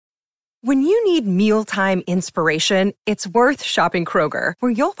When you need mealtime inspiration, it's worth shopping Kroger,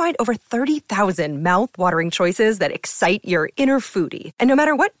 where you'll find over 30,000 mouth-watering choices that excite your inner foodie. And no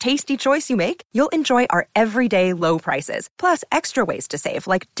matter what tasty choice you make, you'll enjoy our everyday low prices, plus extra ways to save,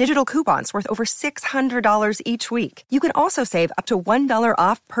 like digital coupons worth over $600 each week. You can also save up to $1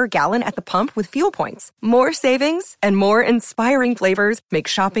 off per gallon at the pump with fuel points. More savings and more inspiring flavors make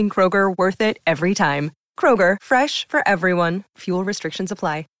shopping Kroger worth it every time. Kroger, fresh for everyone. Fuel restrictions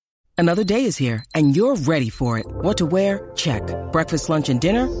apply. Another day is here, and you're ready for it. What to wear? Check. Breakfast, lunch, and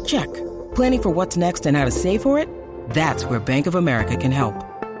dinner? Check. Planning for what's next and how to save for it? That's where Bank of America can help.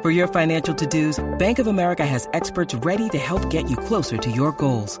 For your financial to-dos, Bank of America has experts ready to help get you closer to your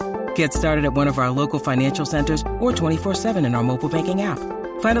goals. Get started at one of our local financial centers or 24/7 in our mobile banking app.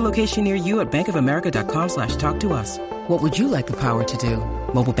 Find a location near you at bankofamerica.com/talktous. What would you like the power to do?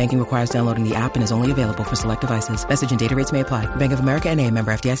 Mobile banking requires downloading the app and is only available for select devices. Message and data rates may apply. Bank of America N.A.,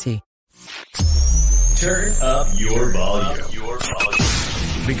 member FDIC. Turn up your volume.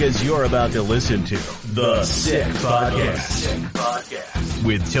 Because you're about to listen to The Sick Podcast.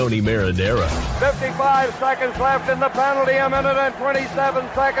 With Tony Marinaro. 55 seconds left in the penalty, a minute and 27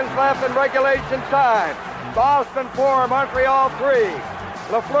 seconds left in regulation time. Boston 4, Montreal 3.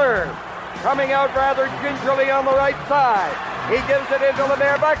 Lafleur coming out rather gingerly on the right side. He gives it into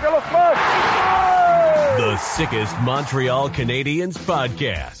Lemaire, back to Lafleur. Oh! The sickest Montreal Canadiens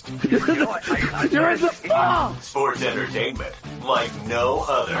podcast. You're in the ball! Sports entertainment like no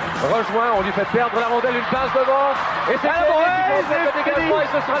other. Rejoint, on lui fait perdre la rondelle, une passe devant. Et c'est le dégagement, et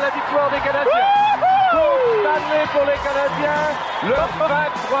ce sera la victoire des Canadiens. Coupe Stanley pour les Canadiens. Leur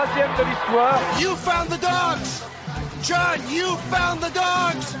 23e de l'histoire. You found the dogs! John, you found the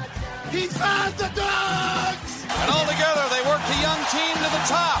dogs! He found the dogs! And all together, they worked the young team to the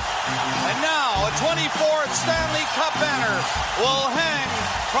top. And now, a 24th Stanley Cup banner will hang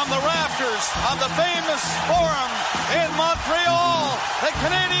from the rafters of the famous Forum in Montreal. The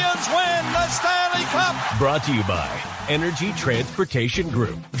Canadiens win the Stanley Cup. Brought to you by Energy Transportation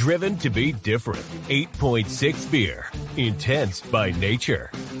Group. Driven to be different. 8.6 beer. Intense by nature.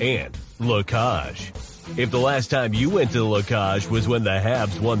 And Locage. If the last time you went to Locage was when the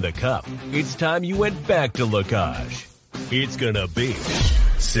Habs won the Cup, it's time you went back to Locage. It's gonna be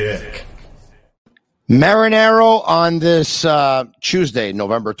sick. Marinaro on this Tuesday,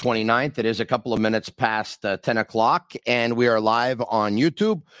 November 29th. It is a couple of minutes past 10 o'clock, and we are live on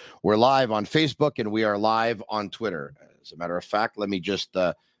YouTube. We're live on Facebook, and we are live on Twitter. As a matter of fact, let me just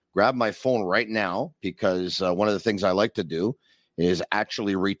grab my phone right now, because one of the things I like to do is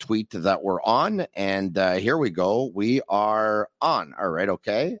actually retweet that we're on. And here we go. We are on. All right.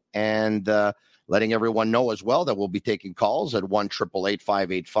 Okay. And letting everyone know as well that we'll be taking calls at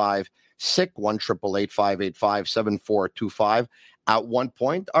 1-888-585-SICK, 1-888-585-7425 at one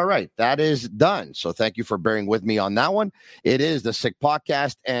point. All right. That is done. So thank you for bearing with me on that one. It is the Sick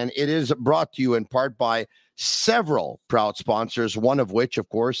Podcast, and it is brought to you in part by several proud sponsors, one of which, of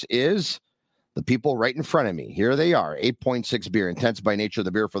course, is the people right in front of me. Here they are. 8.6 beer, intense by nature,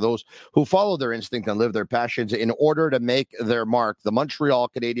 the beer for those who follow their instinct and live their passions in order to make their mark. The Montreal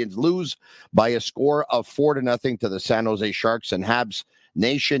Canadiens lose by a score of 4-0 to the San Jose Sharks, and Habs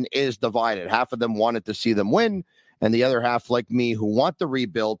Nation is divided. Half of them wanted to see them win, and the other half, like me, who want the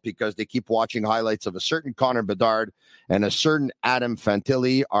rebuild because they keep watching highlights of a certain Connor Bedard and a certain Adam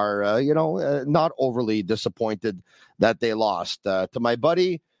Fantilli, are, not overly disappointed that they lost. To my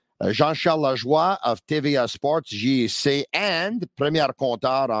buddy, Jean-Charles Lajoie of TVA Sports, JC, and Premier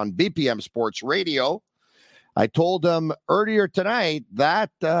Compteur on BPM Sports Radio. I told him earlier tonight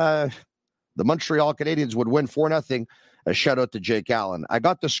that the Montreal Canadiens would win 4-0. A shout out to Jake Allen. I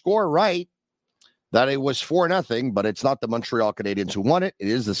got the score right, that it was 4-0, but it's not the Montreal Canadiens who won it. It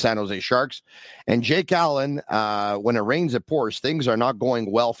is the San Jose Sharks. And Jake Allen, when it rains, it pours. Things are not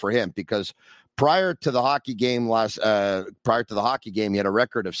going well for him, because prior to the hockey game, he had a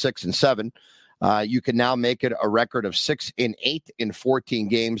record of 6-7. You can now make it a record of 6-8 in 14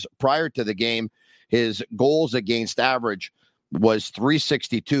 games. Prior to the game, his goals against average was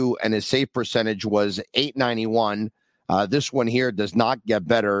 .362, and his save percentage was .891. This one here does not get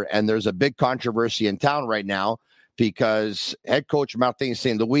better, and there's a big controversy in town right now because head coach Martin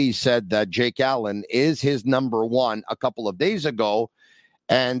St. Louis said that Jake Allen is his number one a couple of days ago.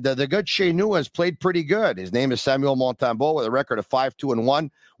 And the good Chez Nous has played pretty good. His name is Samuel Montembeault with a record of 5-2-1,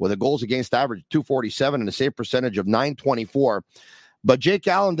 with a goals against average 247 and a save percentage of .924. But Jake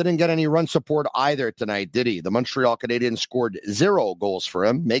Allen didn't get any run support either tonight, did he? The Montreal Canadiens scored 0 goals for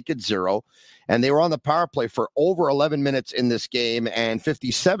him, make it 0. And they were on the power play for over 11 minutes in this game, and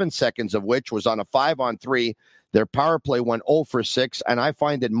 57 seconds of which was on a 5-on-3 Their power play went 0 for 6, and I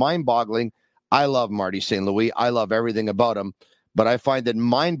find it mind-boggling. I love Marty St. Louis. I love everything about him, but I find it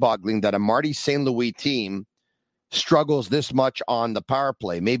mind-boggling that a Marty St. Louis team struggles this much on the power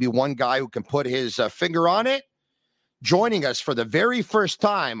play. Maybe one guy who can put his finger on it, joining us for the very first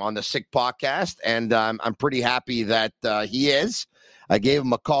time on the Sick Podcast, and I'm pretty happy that he is. I gave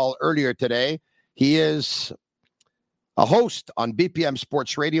him a call earlier today. He is a host on BPM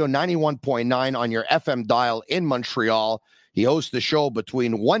Sports Radio, 91.9 on your FM dial in Montreal. He hosts the show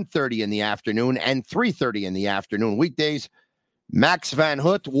between 1:30 in the afternoon and 3:30 in the afternoon weekdays. Max Van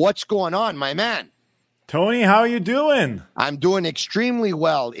Hoot, what's going on, my man? Tony, how are you doing? I'm doing extremely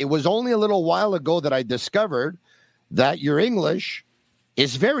well. It was only a little while ago that I discovered that your English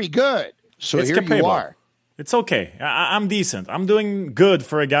is very good. So it's here capable. you are. It's okay. I'm decent. I'm doing good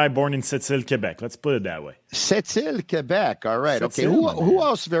for a guy born in Sept-Îles, Quebec. Let's put it that way. Sept-Îles, Quebec. All right. Okay. Who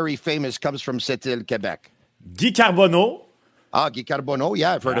else very famous comes from Sept-Îles, Quebec? Guy Carbonneau. Guy Carbonneau.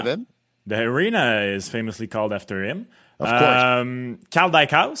 Yeah, I've heard of him. The arena is famously called after him. Of course. Carl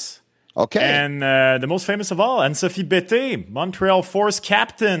Dijkhuis. Okay. And the most famous of all, Anne-Sophie Bété, Montreal Force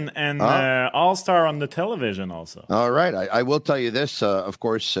captain and all-star on the television also. All right. I will tell you this, of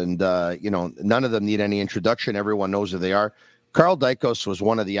course, and, none of them need any introduction. Everyone knows who they are. Carl Dijkhuis was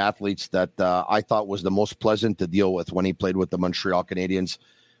one of the athletes that I thought was the most pleasant to deal with when he played with the Montreal Canadiens.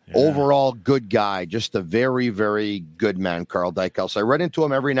 Yeah. Overall, good guy. Just a very, very good man, Carl Dijkhuis. I run into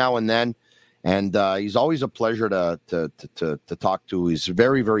him every now and then. And he's always a pleasure to talk to. He's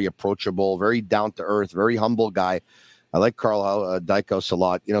very, very approachable, very down to earth, very humble guy. I like Carl Dijkhuis a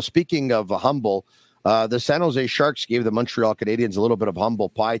lot. Speaking of humble, the San Jose Sharks gave the Montreal Canadiens a little bit of humble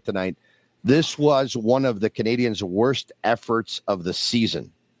pie tonight. This was one of the Canadiens' worst efforts of the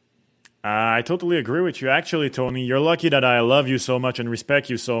season. I totally agree with you. Actually, Tony, you're lucky that I love you so much and respect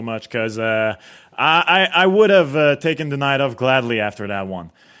you so much because I would have taken the night off gladly after that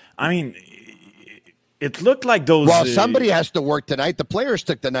one. I mean, it looked like those... Well, somebody has to work tonight. The players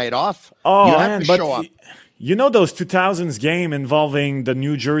took the night off. Oh, you have to show up. You know those 2000s game involving the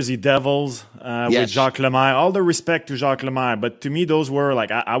New Jersey Devils with Jacques Lemaire? All the respect to Jacques Lemaire, but to me those were like...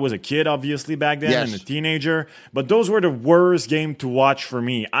 I was a kid, obviously, back then, and a teenager, but those were the worst game to watch for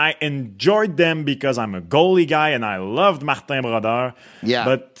me. I enjoyed them because I'm a goalie guy, and I loved Martin Brodeur. Yeah.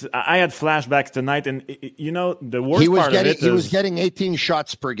 But I had flashbacks tonight, and, the worst part of it is... He was getting 18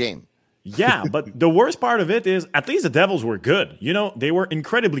 shots per game. Yeah, but the worst part of it is at least the Devils were good. They were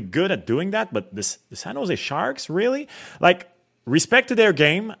incredibly good at doing that. But the San Jose Sharks, really? Respect to their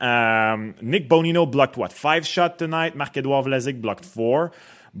game. Nick Bonino blocked, 5 shots tonight? Marc-Edouard Vlasic blocked 4.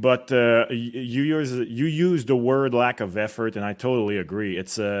 But you use the word lack of effort, and I totally agree.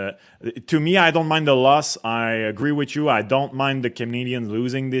 It's to me, I don't mind the loss. I agree with you. I don't mind the Canadiens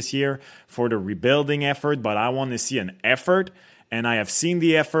losing this year for the rebuilding effort, but I want to see an effort. And I have seen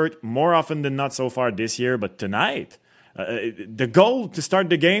the effort more often than not so far this year. But tonight, the goal to start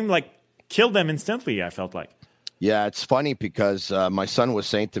the game, killed them instantly, I felt like. Yeah, it's funny because my son was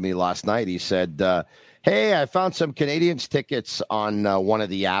saying to me last night, he said, hey, I found some Canadiens tickets on one of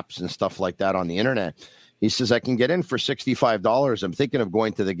the apps and stuff like that on the internet. He says, I can get in for $65. I'm thinking of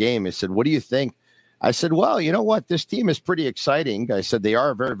going to the game. He said, what do you think? I said, well, you know what? This team is pretty exciting. I said, they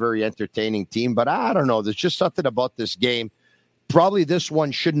are a very, very entertaining team. But I don't know. There's just something about this game. Probably this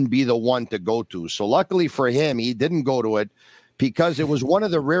one shouldn't be the one to go to. So luckily for him, he didn't go to it because it was one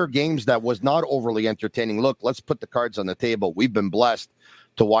of the rare games that was not overly entertaining. Look, let's put the cards on the table. We've been blessed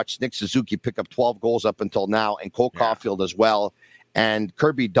to watch Nick Suzuki pick up 12 goals up until now, and Cole Caulfield as well, and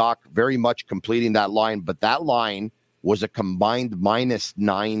Kirby Dach very much completing that line. But that line was a combined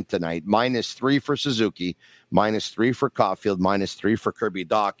 -9 tonight. -3 for Suzuki, -3 for Caulfield, -3 for Kirby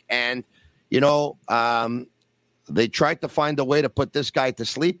Dach. And, they tried to find a way to put this guy to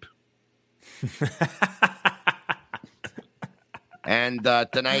sleep. And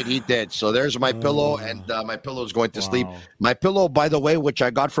tonight he did. So there's my pillow, and my pillow is going to sleep. My pillow, by the way, which I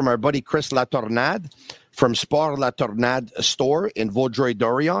got from our buddy Chris Latornade from Sport Latornade store in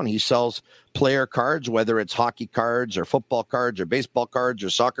Vaudreuil-Dorion. He sells player cards, whether it's hockey cards or football cards or baseball cards or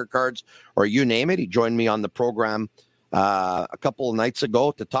soccer cards or you name it. He joined me on the program a couple of nights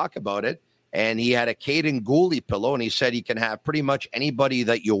ago to talk about it. And he had a Caden Gooley pillow, and he said he can have pretty much anybody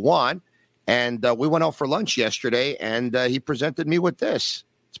that you want. And we went out for lunch yesterday, and he presented me with this.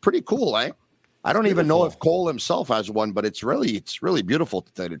 It's pretty cool, eh? I don't even know if Cole himself has one, but it's really beautiful,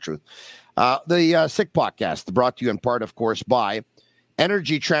 to tell you the truth. The Sick Podcast, brought to you in part, of course, by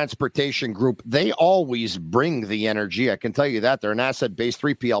Energy Transportation Group, they always bring the energy. I can tell you that. They're an asset-based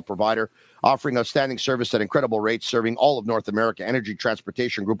 3PL provider offering outstanding service at incredible rates, serving all of North America. Energy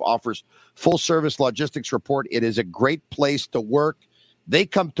Transportation Group offers full-service logistics report. It is a great place to work. They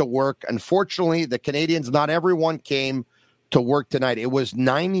come to work. Unfortunately, the Canadians, not everyone came to work tonight. It was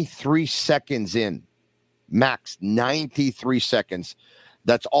 93 seconds in. Max, 93 seconds.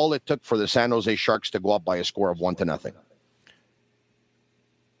 That's all it took for the San Jose Sharks to go up by a score of 1-0.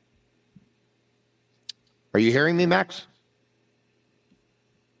 Are you hearing me, Max?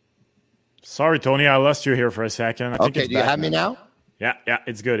 Sorry, Tony, I lost you here for a second. Okay, do you have me now? Yeah,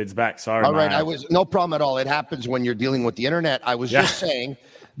 it's good. It's back. Sorry. All right, no problem at all. It happens when you're dealing with the internet. I was just saying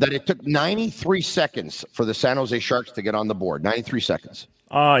that it took 93 seconds for the San Jose Sharks to get on the board. 93 seconds.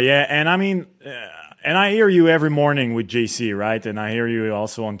 Oh, yeah, and I mean, and I hear you every morning with JC, right? And I hear you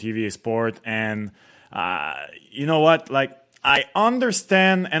also on TV Sport, and you know what? Like, I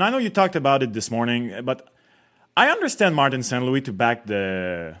understand, and I know you talked about it this morning, but I understand Martin St. Louis to back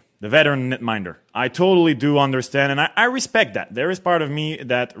the veteran netminder. I totally do understand, and I respect that. There is part of me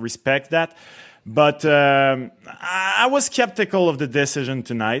that respects that. But I was skeptical of the decision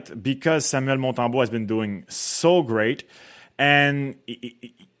tonight because Samuel Montembeault has been doing so great. And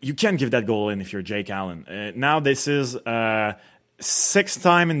you can't give that goal in if you're Jake Allen. Now this is sixth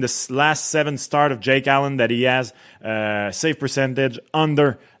time in the last 7 start of Jake Allen that he has save percentage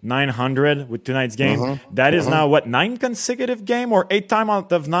under 900 with tonight's game. That is now, 9 consecutive game or 8 time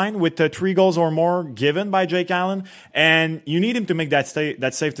out of 9 with 3 goals or more given by Jake Allen. And you need him to make that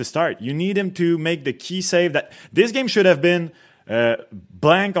save to start. You need him to make the key save. That this game should have been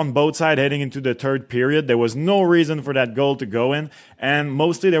blank on both sides heading into the third period. There was no reason for that goal to go in, and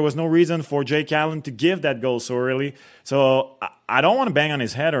mostly there was no reason for Jake Allen to give that goal so early. So I don't want to bang on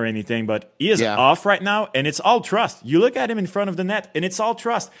his head or anything, but he is off right now, and it's all trust. You look at him in front of the net, and it's all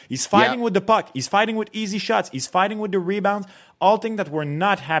trust. He's fighting with the puck. He's fighting with easy shots. He's fighting with the rebounds, all things that were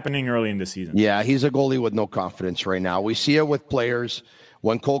not happening early in the season. Yeah, he's a goalie with no confidence right now. We see it with players.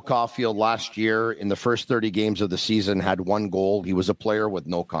 When Cole Caulfield last year in the first 30 games of the season had 1 goal, he was a player with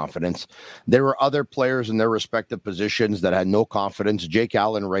no confidence. There were other players in their respective positions that had no confidence. Jake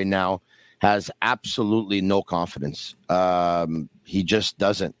Allen right now has absolutely no confidence. He just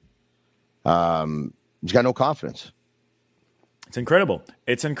doesn't. He's got no confidence. It's incredible.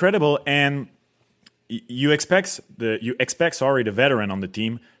 It's incredible. And you expect the veteran on the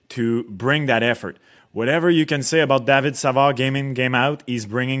team to bring that effort. Whatever you can say about David Savard game in, game out, he's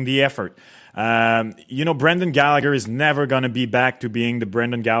bringing the effort. Brendan Gallagher is never going to be back to being the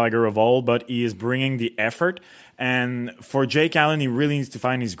Brendan Gallagher of old, but he is bringing the effort. And for Jake Allen, he really needs to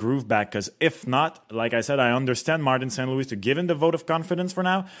find his groove back, because if not, like I said, I understand Martin St. Louis to give him the vote of confidence for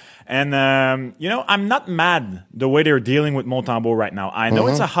now. And, I'm not mad the way they're dealing with Montembeault right now. I know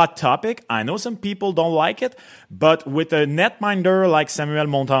it's a hot topic. I know some people don't like it. But with a netminder like Samuel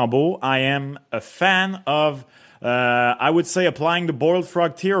Montembeault, I am a fan of... I would say applying the boiled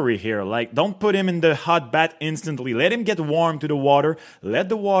frog theory here. Like, don't put him in the hot bath instantly. Let him get warm to the water. Let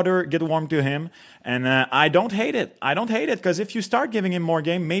the water get warm to him. And I don't hate it. I don't hate it, because if you start giving him more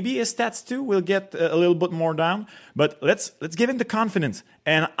game, maybe his stats too will get a little bit more down. But let's give him the confidence.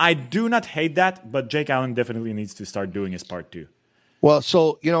 And I do not hate that, but Jake Allen definitely needs to start doing his part too. Well,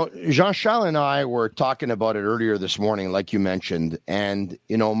 so, Jean-Charles and I were talking about it earlier this morning, like you mentioned. And,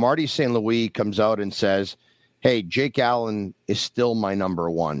 Marty St. Louis comes out and says, hey, Jake Allen is still my number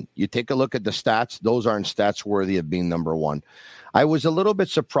 1. You take a look at the stats. Those aren't stats worthy of being number 1. I was a little bit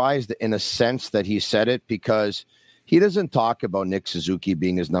surprised in a sense that he said it, because he doesn't talk about Nick Suzuki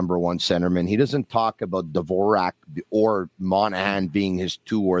being his number 1 centerman. He doesn't talk about Dvorak or Monahan being his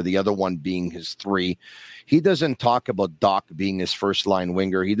 2 or the other one being his 3. He doesn't talk about Doc being his first-line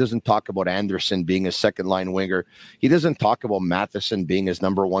winger. He doesn't talk about Anderson being his second-line winger. He doesn't talk about Matheson being his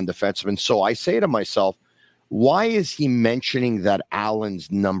number 1 defenseman. So I say to myself, why is he mentioning that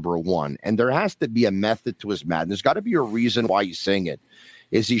Allen's number 1? And there has to be a method to his madness. There's got to be a reason why he's saying it.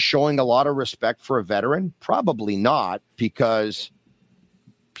 Is he showing a lot of respect for a veteran? Probably not, because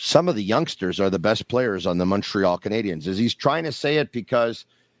some of the youngsters are the best players on the Montreal Canadiens. Is he trying to say it because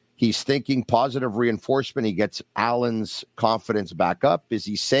he's thinking positive reinforcement, he gets Allen's confidence back up? Is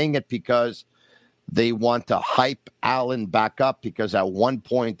he saying it because they want to hype Allen back up because at one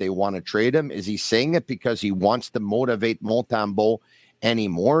point they want to trade him? Is he saying it because he wants to motivate Montembeault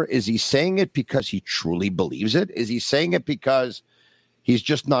anymore? Is he saying it because he truly believes it? Is he saying it because he's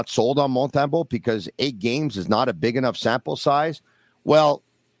just not sold on Montembeault because 8 games is not a big enough sample size? Well,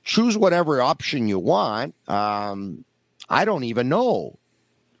 choose whatever option you want. I don't even know.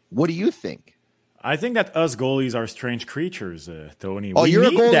 What do you think? I think that us goalies are strange creatures, Tony. Oh, We you're a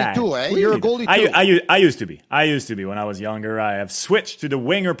need goalie that. too, eh? We You're a need goalie that. too. I used to be. I used to be when I was younger. I have switched to the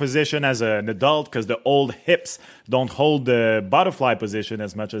winger position as an adult because the old hips don't hold the butterfly position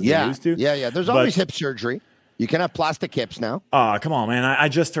as much as they used to. Yeah. There's always hip surgery. You can have plastic hips now. Oh, come on, man. I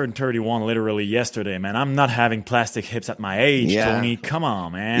just turned 31 literally yesterday, man. I'm not having plastic hips at my age, Tony. Come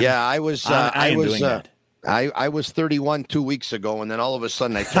on, man. Yeah, I was. I ain't was. doing that. I was 31 2 weeks ago, and then all of a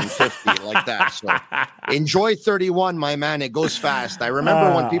sudden I turned 50 like that. So enjoy 31, my man. It goes fast. I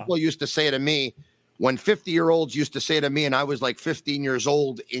remember when people used to say to me, when 50-year-olds used to say to me, and I was like 15 years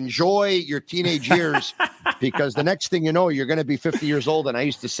old, enjoy your teenage years because the next thing you know, you're going to be 50 years old. And I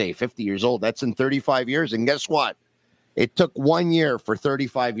used to say 50 years old, that's in 35 years. And guess what? It took 1 year for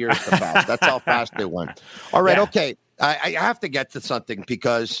 35 years to pass. That's how fast it went. All right. Yeah. Okay. I have to get to something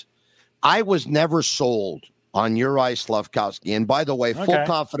because I was never sold on Uri Slafkovsky. And by the way, full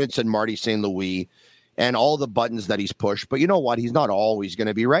confidence in Marty St. Louis and all the buttons that he's pushed. But you know what? He's not always going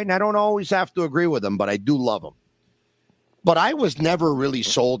to be right. And I don't always have to agree with him, but I do love him. But I was never really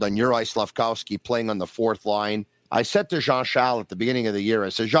sold on Uri Slafkovsky playing on the fourth line. I said to Jean-Charles at the beginning of the year, I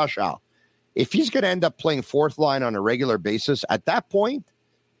said, Jean-Charles, if he's going to end up playing fourth line on a regular basis, at that point,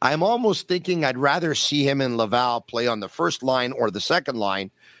 I'm almost thinking I'd rather see him in Laval play on the first line or the second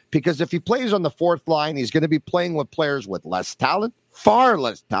line. Because if he plays on the fourth line, he's going to be playing with players with less talent, far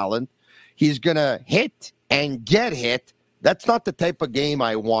less talent. He's going to hit and get hit. That's not the type of game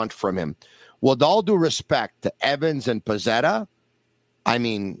I want from him. With all due respect to Evans and Pezzetta, I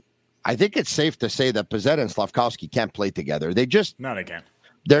mean, I think it's safe to say that Pezzetta and Slafkovsky can't play together. They just not again.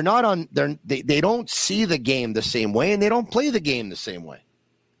 They're not on. They don't see the game the same way, and they don't play the game the same way.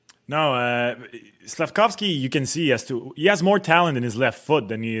 No, Slafkovsky, you can see he has more talent in his left foot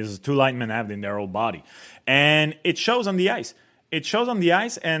than his two linemen have in their whole body. And it shows on the ice.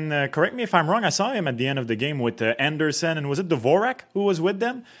 And correct me if I'm wrong, I saw him at the end of the game with Anderson, and was it Dvorak who was with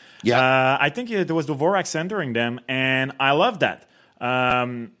them? Yeah. I think it was Dvorak centering them, and I love that.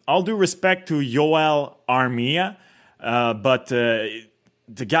 All due respect to Yoel Armia, but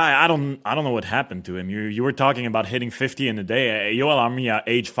the guy, I don't know what happened to him. You were talking about hitting 50 in a day. Yoel Armia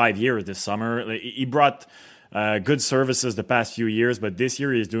aged 5 years this summer. He brought good services the past few years, but this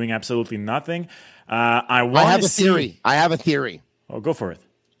year he's doing absolutely nothing. I have a theory. Oh, go for it.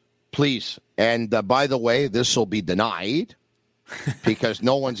 Please. And by the way, this will be denied because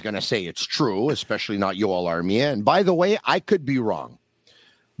no one's going to say it's true, especially not Yoel Armia. And by the way, I could be wrong,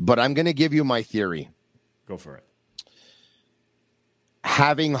 but I'm going to give you my theory. Go for it.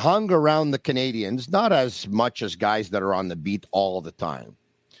 Having hung around the Canadians, not as much as guys that are on the beat all the time,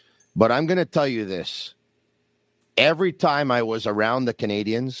 but I'm going to tell you this. Every time I was around the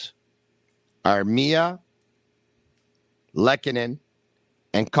Canadians, Armia, Lehkonen,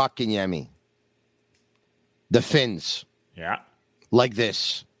 and Kotkaniemi, the Finns, like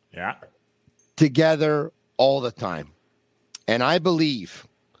this, together all the time. And I believe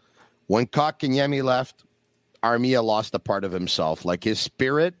when Kotkaniemi left, Armia lost a part of himself. Like his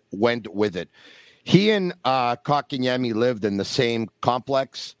spirit went with it. He and Kotkaniemi lived in the same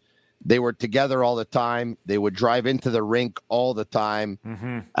complex. They were together all the time. They would drive into the rink all the time.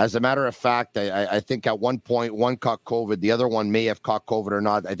 Mm-hmm. As a matter of fact, I think at one point, one caught COVID. The other one may have caught COVID or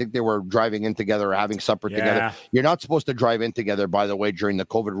not. I think they were driving in together or having supper together. You're not supposed to drive in together, by the way, during the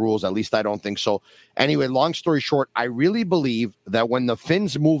COVID rules. At least I don't think so. Anyway, long story short, I really believe that when the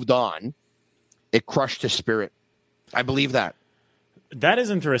Finns moved on, it crushed his spirit. I believe that. That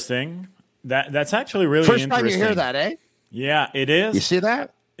is interesting. That's actually really First interesting. First time you hear that, eh? Yeah, it is. You see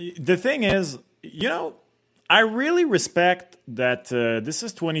that? The thing is, I really respect that this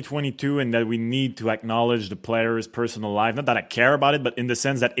is 2022 and that we need to acknowledge the player's personal life. Not that I care about it, but in the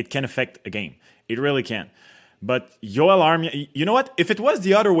sense that it can affect a game. It really can. But Yoel Armia, you know what? If it was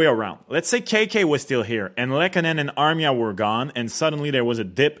the other way around, let's say KK was still here and Lehkonen and Armia were gone and suddenly there was a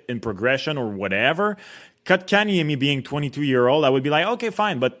dip in progression or whatever, Kotkaniemi being 22-year-old, I would be like, okay,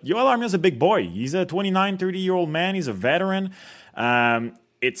 fine. But Yoel Armia is a big boy. He's a 29, 30-year-old man. He's a veteran.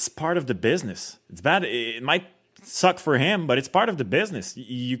 It's part of the business. It's bad. It might suck for him, but it's part of the business.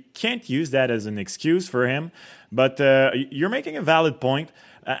 You can't use that as an excuse for him. But you're making a valid point.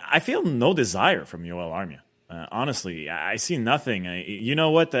 I feel no desire from Yoel Armia. Honestly, I see nothing. You know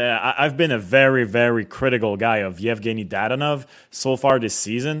what? I've been a very, very critical guy of Yevgeny Dadonov so far this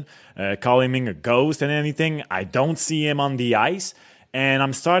season, calling him a ghost and anything. I don't see him on the ice, and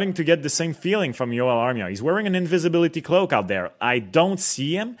I'm starting to get the same feeling from Yoel Armia. He's wearing an invisibility cloak out there. I don't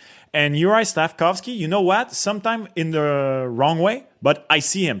see him. And Uri Slafkovsky, you know what? Sometime in the wrong way, but I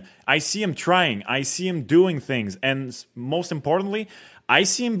see him. I see him trying. I see him doing things. And most importantly, I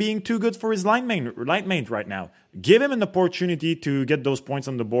see him being too good for his line mate right now. Give him an opportunity to get those points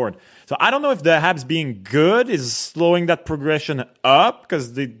on the board. So I don't know if the Habs being good is slowing that progression up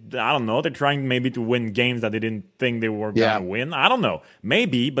because I don't know, they're trying maybe to win games that they didn't think they were going to win. I don't know.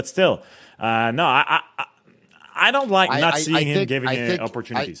 Maybe, but still. No, I don't like not seeing him giving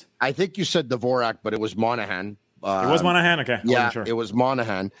opportunities. I think you said Dvorak, but it was Monahan. It was Monahan? Okay. Yeah, sure. It was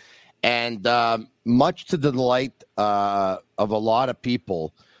Monahan. And much to the delight of a lot of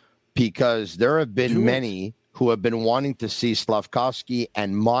people, because there have been many who have been wanting to see Slafkovsky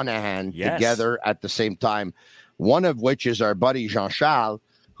and Monahan together at the same time, one of which is our buddy Jean-Charles,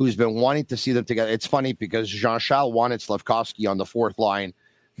 who's been wanting to see them together. It's funny because Jean-Charles wanted Slafkovsky on the fourth line,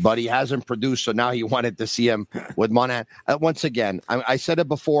 but he hasn't produced, so now he wanted to see him with Monahan. Once again, I said it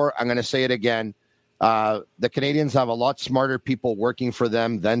before, I'm going to say it again. The Canadians have a lot smarter people working for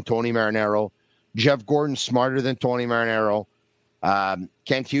them than Tony Marinaro. Jeff Gordon's smarter than Tony Marinaro.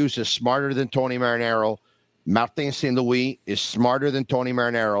 Kent Hughes is smarter than Tony Marinaro. Martin St. Louis is smarter than Tony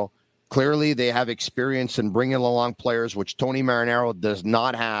Marinaro. Clearly, they have experience in bringing along players, which Tony Marinaro does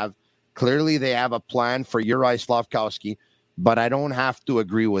not have. Clearly, they have a plan for Juraj Slafkovsky, but I don't have to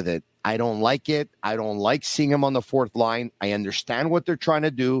agree with it. I don't like it. I don't like seeing him on the fourth line. I understand what they're trying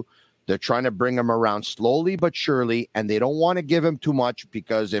to do. They're trying to bring him around slowly but surely, and they don't want to give him too much,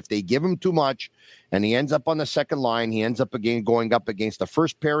 because if they give him too much and he ends up on the second line, he ends up again going up against the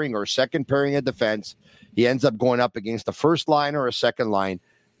first pairing or second pairing of defense. He ends up going up against the first line or a second line.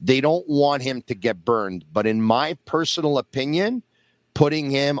 They don't want him to get burned. But in my personal opinion, putting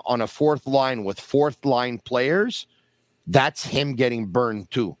him on a fourth line with fourth line players, that's him getting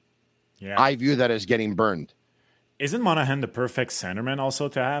burned too. Yeah. I view that as getting burned. Isn't Monahan the perfect centerman also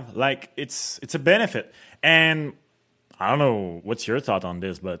to have? Like, it's a benefit. And I don't know what's your thought on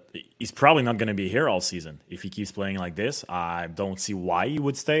this, but he's probably not going to be here all season if he keeps playing like this. I don't see why he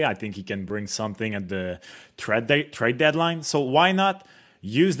would stay. I think he can bring something at the trade deadline. So why not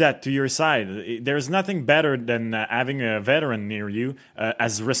use that to your side? There's nothing better than having a veteran near you,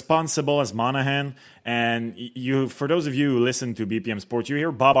 as responsible as Monahan. And you, for those of you who listen to BPM Sports, you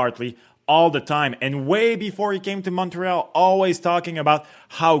hear Bob Hartley all the time, and way before he came to Montreal, always talking about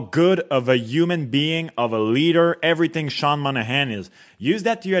how good of a human being, of a leader, everything Sean Monahan is. Use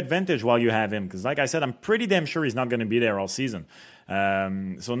that to your advantage while you have him, because like I said, I'm pretty damn sure he's not going to be there all season.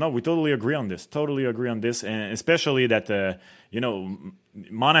 So no, we totally agree on this. And especially that,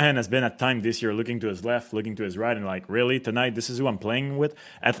 Monahan has been at time this year looking to his left, looking to his right, and like, really, tonight, this is who I'm playing with?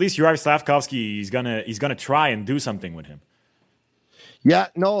 At least Juraj Slafkovsky, he's gonna try and do something with him. Yeah,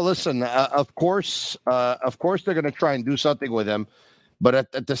 no, listen, of course they're going to try and do something with him. But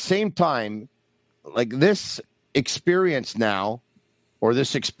at the same time, like this experience now, or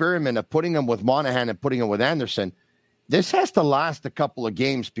this experiment of putting him with Monahan and putting him with Anderson, this has to last a couple of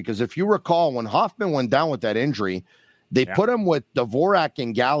games, because if you recall, when Hoffman went down with that injury, they put him with Dvorak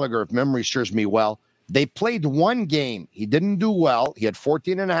and Gallagher, if memory serves me well. They played one game. He didn't do well. He had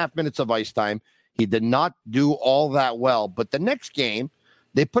 14 and a half minutes of ice time. He did not do all that well. But the next game,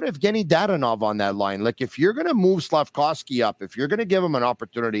 they put Evgeny Dadonov on that line. Like, if you're going to move Slafkovsky up, if you're going to give him an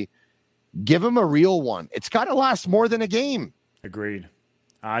opportunity, give him a real one. It's got to last more than a game. Agreed.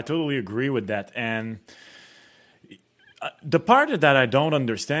 I totally agree with that. And the part that I don't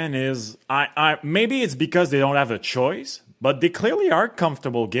understand is, I maybe it's because they don't have a choice, but they clearly are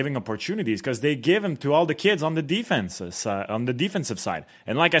comfortable giving opportunities because they give them to all the kids on the defensive side.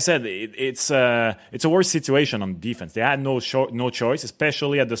 And like I said, it's a worse situation on defense. They had no choice,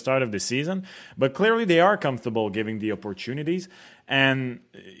 especially at the start of the season. But clearly they are comfortable giving the opportunities. And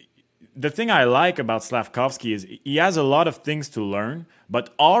the thing I like about Slafkovsky is he has a lot of things to learn,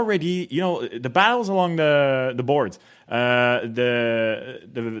 but already, the battles along the boards, the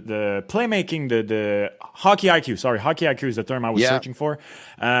playmaking, the hockey IQ. Hockey IQ is the term I was searching for.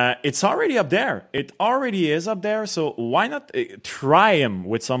 It's already up there. It already is up there. So why not try him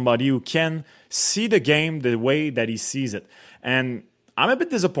with somebody who can see the game the way that he sees it? And I'm a bit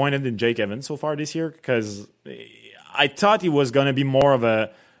disappointed in Jake Evans so far this year, because I thought he was going to be more of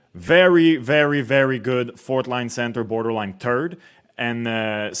a very, very, very good fourth line center, borderline third.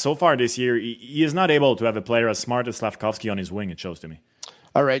 And so far this year, he is not able to have a player as smart as Slafkovsky on his wing, it shows to me.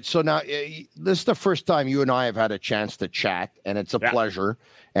 All right. So now this is the first time you and I have had a chance to chat, and it's a pleasure.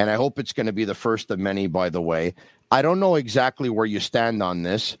 And I hope it's going to be the first of many, by the way. I don't know exactly where you stand on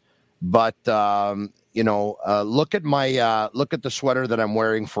this, but, look at the sweater that I'm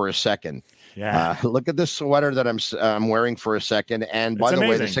wearing for a second. Yeah. Look at this sweater that I'm wearing for a second. And by the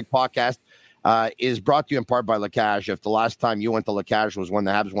way, the Sick Podcast is brought to you in part by La Cage. If the last time you went to La Cage was when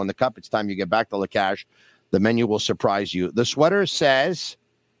the Habs won the Cup, it's time you get back to La Cage. The menu will surprise you. The sweater says,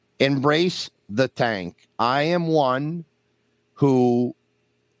 embrace the tank. I am one who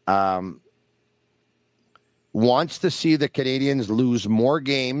wants to see the Canadians lose more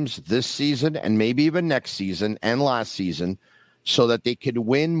games this season and maybe even next season and last season so that they could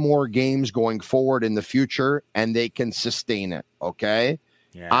win more games going forward in the future and they can sustain it, okay?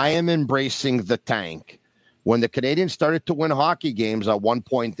 Yeah. I am embracing the tank. When the Canadians started to win hockey games at one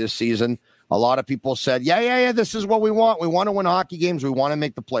point this season, a lot of people said, yeah, this is what we want. We want to win hockey games. We want to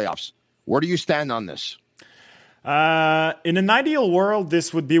make the playoffs. Where do you stand on this? In an ideal world,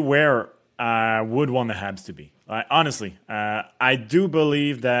 this would be where I would want the Habs to be. Honestly, I do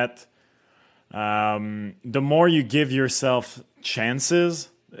believe that the more you give yourself chances,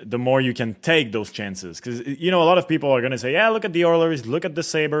 the more you can take those chances. Because, a lot of people are going to say, yeah, look at the Oilers, look at the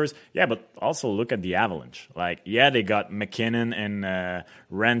Sabres. Yeah, but also look at the Avalanche. They got McKinnon and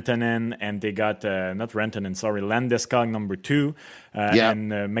Rantanen, and they got, not Rantanen, sorry, Landeskog number 2,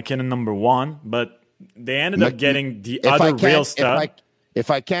 and McKinnon number 1. But they ended up getting the other real stuff. If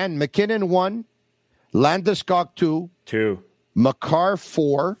I can, McKinnon 1, Landeskog 2, Makar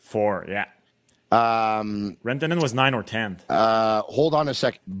 4, yeah. Rantanen was 9 or 10. Hold on a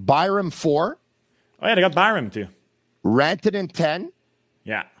sec. Byram 4. Oh yeah, they got Byram too. Rantanen 10.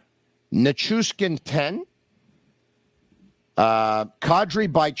 Yeah. Nichushkin 10. Kadri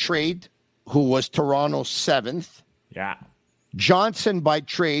by trade, who was Toronto's 7th. Yeah. Johnson by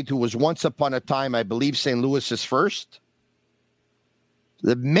trade, who was once upon a time, I believe, St. Louis's 1st.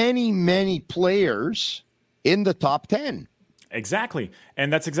 The many players in the top 10. Exactly.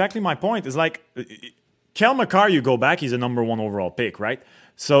 And that's exactly my point. It's like, Kel McCarr, you go back, he's a number 1 overall pick, right?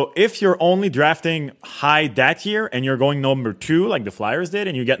 So if you're only drafting high that year and you're going number 2 like the Flyers did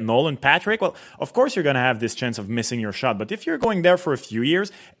and you get Nolan Patrick, well, of course you're going to have this chance of missing your shot. But if you're going there for a few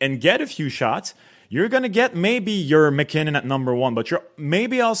years and get a few shots, you're going to get maybe your McKinnon at number 1, but you're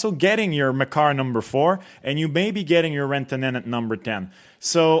maybe also getting your McCarr number 4, and you may be getting your Rantanen at number 10.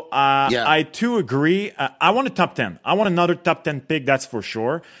 So I too agree. I want a top 10. I want another top 10 pick, that's for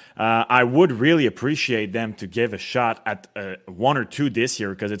sure. I would really appreciate them to give a shot at 1 or 2 this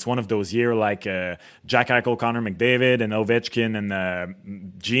year, because it's one of those years like Jack Eichel, Connor McDavid, and Ovechkin,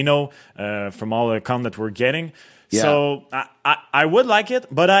 and Gino from all the come that we're getting. Yeah. So I would like it,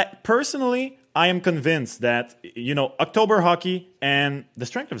 but I am convinced that, October hockey and the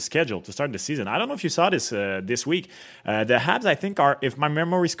strength of the schedule to start the season. I don't know if you saw this this week. The Habs, I think, are, if my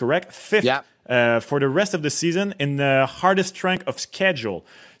memory is correct, 5th for the rest of the season in the hardest strength of schedule.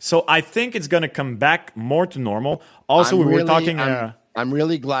 So I think it's going to come back more to normal. Also, I'm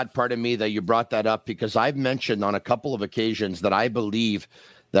really glad, pardon me, that you brought that up, because I've mentioned on a couple of occasions that I believe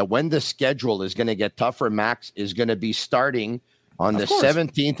that when the schedule is going to get tougher, Max, is going to be starting on the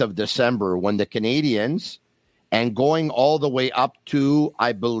 17th of December, when the Canadians, and going all the way up to,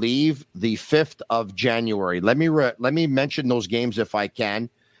 I believe, the 5th of January. Let me mention those games if I can.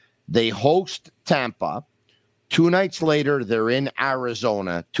 They host Tampa. 2 nights later, they're in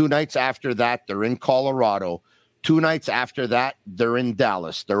Arizona. 2 nights after that, they're in Colorado. 2 nights after that, they're in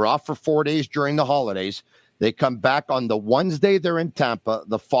Dallas. They're off for 4 days during the holidays. They come back on the Wednesday, they're in Tampa.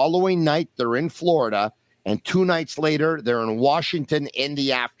 The following night, they're in Florida. And 2 nights later, they're in Washington in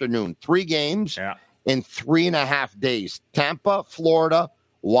the afternoon. 3 games in 3.5 days. Tampa, Florida,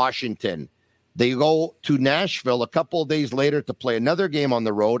 Washington. They go to Nashville a couple of days later to play another game on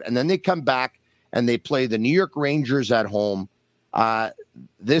the road. And then they come back and they play the New York Rangers at home.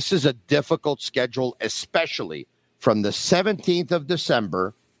 This is a difficult schedule, especially from the 17th of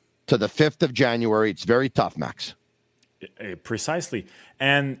December to the 5th of January. It's very tough, Max. Precisely.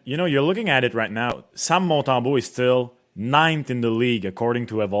 And, you're looking at it right now. Sam Montembeault is still 9th in the league, according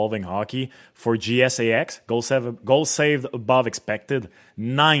to Evolving Hockey, for GSAX, goal saved above expected,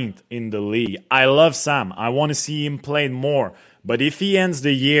 9th in the league. I love Sam. I want to see him play more. But if he ends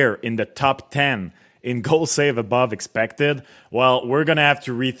the year in the top 10 in goal save above expected, well, we're going to have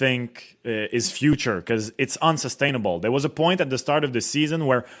to rethink his future, because it's unsustainable. There was a point at the start of the season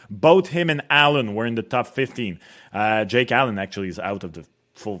where both him and Allen were in the top 15. Jake Allen actually is out of the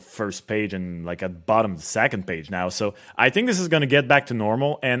full first page and at bottom of the second page now. So I think this is going to get back to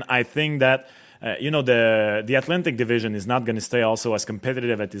normal, and I think that the Atlantic Division is not going to stay also as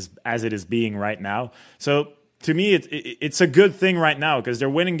competitive as it is being right now. So to me, it's a good thing right now, because they're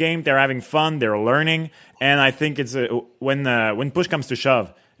winning games, they're having fun, they're learning, and I think it's when push comes to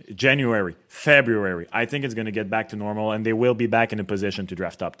shove, January, February, I think it's going to get back to normal, and they will be back in a position to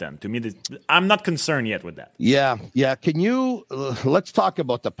draft top 10. To me, I'm not concerned yet with that. Yeah. Let's talk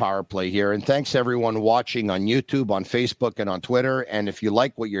about the power play here, and thanks everyone watching on YouTube, on Facebook, and on Twitter. And if you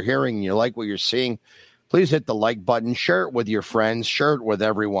like what you're hearing, you like what you're seeing, please hit the like button, share it with your friends, share it with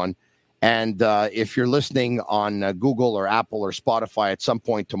everyone. And if you're listening on Google or Apple or Spotify at some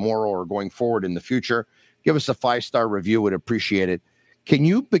point tomorrow or going forward in the future, give us a 5-star review. Would appreciate it. Can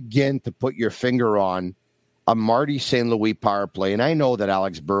you begin to put your finger on a Marty St. Louis power play? And I know that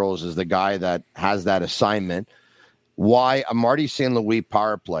Alex Burrows is the guy that has that assignment. Why a Marty St. Louis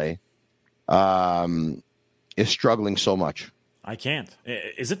power play is struggling so much? I can't.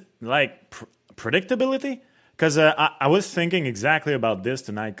 Is it like predictability? Because I was thinking exactly about this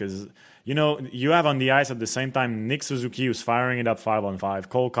tonight because, you have on the ice at the same time Nick Suzuki, who's firing it up 5-on-5,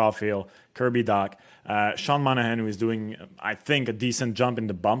 Cole Caulfield, Kirby Dach, Sean Monahan, who is doing, I think, a decent jump in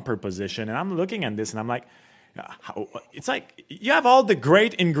the bumper position. And I'm looking at this and I'm like, it's like you have all the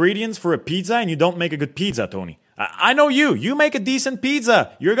great ingredients for a pizza and you don't make a good pizza, Tony. I know you. You make a decent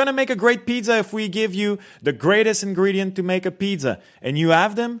pizza. You're going to make a great pizza if we give you the greatest ingredient to make a pizza. And you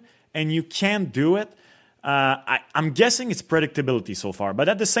have them and you can't do it. I'm guessing it's predictability so far. But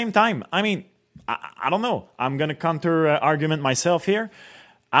at the same time, I mean, I don't know. I'm going to counter argument myself here.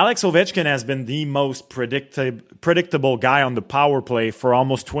 Alex Ovechkin has been the most predictable guy on the power play for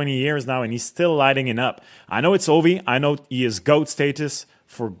almost 20 years now, and he's still lighting it up. I know it's Ovi. I know he is GOAT status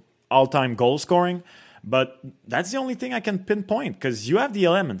for all-time goal scoring, but that's the only thing I can pinpoint because you have the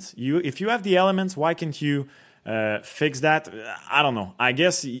elements. If you have the elements, why can't you fix that? I don't know. I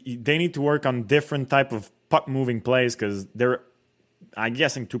guess they need to work on different type of puck-moving plays because they're, I'm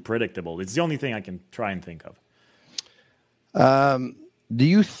guessing, too predictable. It's the only thing I can try and think of. Do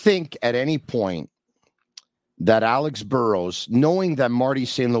you think at any point that Alex Burrows, knowing that Marty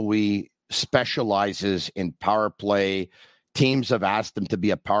St. Louis specializes in power play, teams have asked him to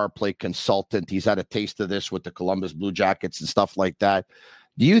be a power play consultant. He's had a taste of this with the Columbus Blue Jackets and stuff like that.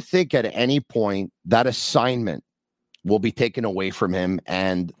 Do you think at any point that assignment will be taken away from him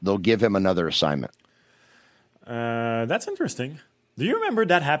and they'll give him another assignment? That's interesting. Do you remember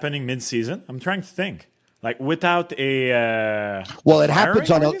that happening mid-season? I'm trying to think. Like without a well, it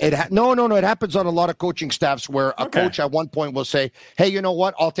happens on it happens on a lot of coaching staffs where a coach at one point will say, "Hey, you know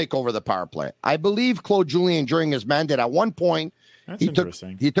what? I'll take over the power play." I believe Claude Julien during his mandate at one point he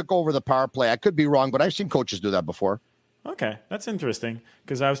took over the power play. I could be wrong, but I've seen coaches do that before. Okay, that's interesting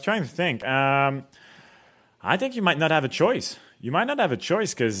because I was trying to think. I think you might not have a choice. You might not have a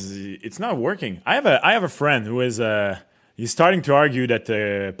choice because it's not working. I have a friend who is he's starting to argue that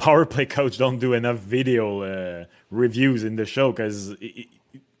the power play coach don't do enough video reviews in the show because,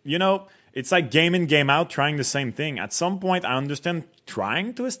 it's like game in, game out, trying the same thing. At some point, I understand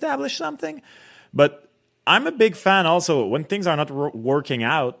trying to establish something, but I'm a big fan also when things are not working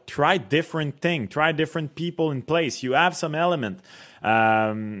out, try different thing, try different people in place. You have some element.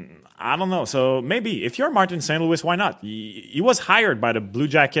 I don't know. So maybe if you're Martin St. Louis, why not? He was hired by the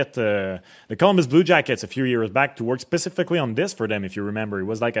the Columbus Blue Jackets a few years back to work specifically on this for them. If you remember, it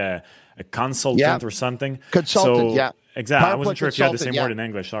was like a consultant or something. Consultant, yeah. Exactly. I wasn't sure if you had the same word in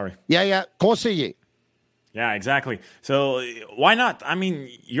English. Sorry. Yeah. Conseiller. Yeah, exactly. So why not? I mean,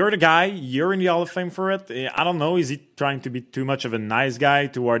 you're the guy. You're in the Hall of Fame for it. I don't know. Is he trying to be too much of a nice guy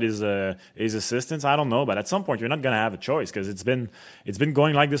toward his assistants? I don't know. But at some point, you're not going to have a choice because it's been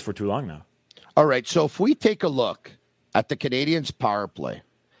going like this for too long now. All right. So if we take a look at the Canadiens' power play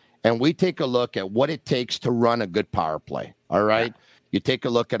and we take a look at what it takes to run a good power play, all right? Yeah. You take a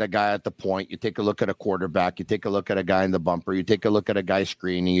look at a guy at the point. You take a look at a quarterback. You take a look at a guy in the bumper. You take a look at a guy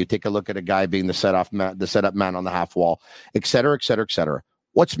screening. You take a look at a guy being the setup man on the half wall, et cetera, et cetera, et cetera.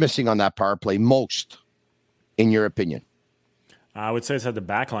 What's missing on that power play most, in your opinion? I would say it's at the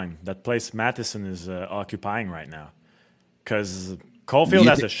back line. That place Matheson is occupying right now. Because Caulfield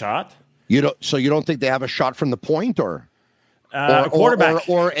has a shot. So you don't think they have a shot from the point or a quarterback?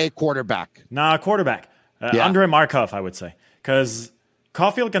 Or a quarterback? No, a quarterback. Andrei Markov, I would say. Because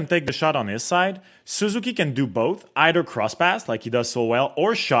Caulfield can take the shot on his side. Suzuki can do both, either cross pass like he does so well,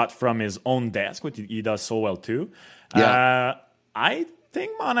 or shot from his own desk, which he does so well too. Yeah. I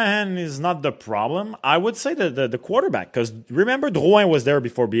think Monahan is not the problem. I would say the quarterback, because remember Drouin was there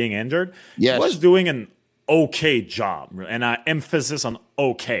before being injured. Yes. He was doing an okay job, and emphasis on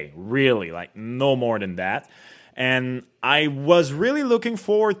okay, really, like no more than that. And I was really looking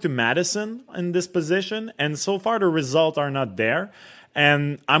forward to Madison in this position, and so far the results are not there.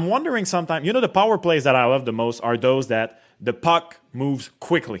 And I'm wondering sometimes, the power plays that I love the most are those that the puck moves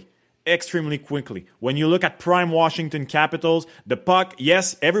quickly, extremely quickly. When you look at prime Washington Capitals, the puck,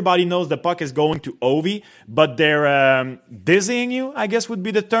 yes, everybody knows the puck is going to Ovi, but they're dizzying you, I guess would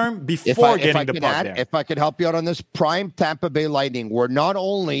be the term, before getting the puck there. If I could help you out on this, prime Tampa Bay Lightning, where not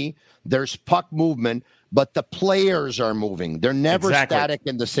only there's puck movement, but the players are moving. They're never static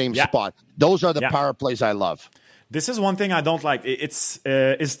in the same spot. Those are the power plays I love. This is one thing I don't like. Is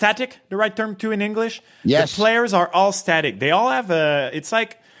static the right term too in English? Yes. The players are all static. They all have it's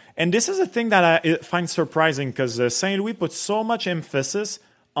like, and this is a thing that I find surprising because St. Louis puts so much emphasis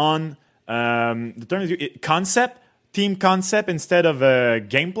on the term team concept instead of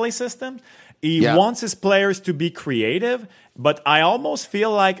gameplay system. He wants his players to be creative, but I almost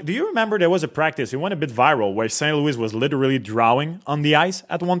feel like, do you remember there was a practice, it went a bit viral, where St. Louis was literally drawing on the ice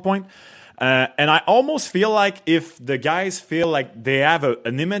at one point? And I almost feel like if the guys feel like they have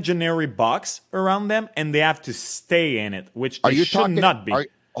an imaginary box around them and they have to stay in it, which they should not be.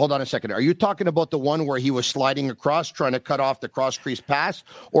 Hold on a second. Are you talking about the one where he was sliding across, trying to cut off the cross-crease pass?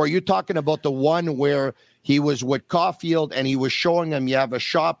 Or are you talking about the one where he was with Caulfield and he was showing him you have a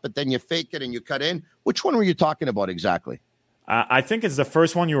shot, but then you fake it and you cut in? Which one were you talking about exactly? I think it's the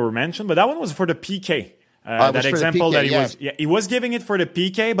first one you were mentioned, but that one was for the PK. That example PK, that he was giving it for the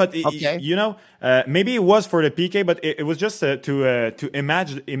PK, but maybe it was for the PK, but it was just to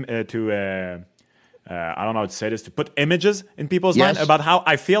imagine I don't know how to say this, to put images in people's mind about how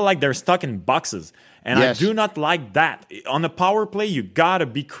I feel like they're stuck in boxes. And I do not like that. On a power play, you got to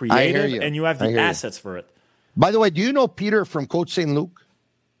be creative and you have the assets for it. By the way, do you know Peter from Côte Saint-Luc?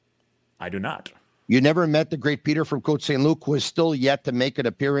 I do not. You never met the great Peter from Côte Saint-Luc, who is still yet to make an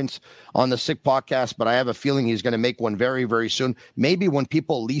appearance on the Sick Podcast, but I have a feeling he's going to make one very, very soon, maybe when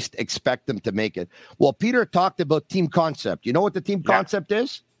people least expect him to make it. Well, Peter talked about team concept. You know what the team concept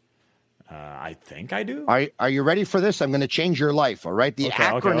is? I think I do. Are you ready for this? I'm going to change your life, all right? The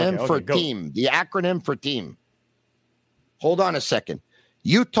acronym for team. The acronym for team. Hold on a second.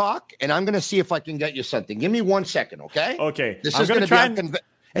 You talk, and I'm going to see if I can get you something. Give me 1 second, okay? Okay. This is going to be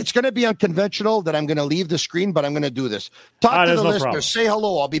it's going to be unconventional that I'm going to leave the screen, but I'm going to do this. Talk to the listeners. Problem. Say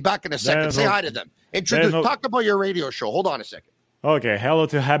hello. I'll be back in a second. Say hi to them. Introduce. Talk about your radio show. Hold on a second. Okay, hello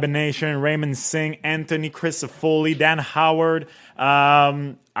to Habination, Raymond Singh, Anthony Crisafoli, Dan Howard.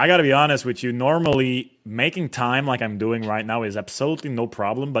 I got to be honest with you. Normally, making time like I'm doing right now is absolutely no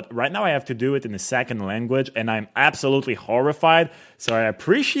problem. But right now, I have to do it in a second language, and I'm absolutely horrified. So I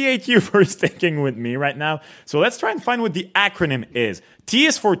appreciate you for sticking with me right now. So let's try and find what the acronym is. T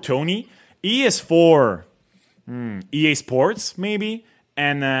is for Tony. E is for EA Sports, maybe.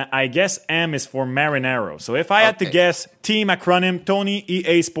 And I guess M is for Marinaro. So if I had to guess, team acronym, Tony,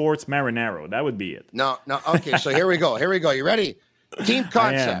 EA Sports, Marinaro. That would be it. No. Okay, so here we go. You ready? Team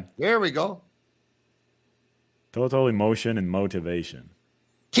concept. Here we go. Total emotion and motivation.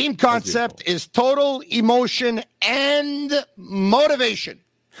 Team concept is total emotion and motivation.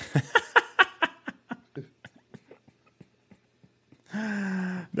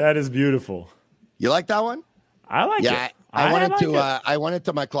 That is beautiful. You like that one? I like it. I went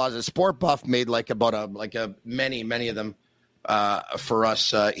into my closet. Sport Buff made many of them for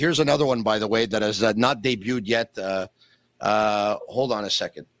us. Here's another one, by the way, that has not debuted yet. Hold on a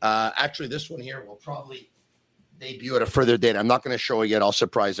second. Actually, this one here will probably debut at a further date. I'm not going to show it yet. I'll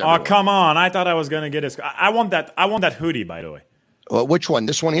surprise everyone. Oh, come on. I thought I was going to get it. I want that hoodie, by the way. Which one?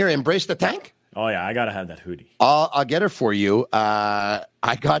 This one here, Embrace the Tank? Oh, yeah. I got to have that hoodie. I'll get it for you. I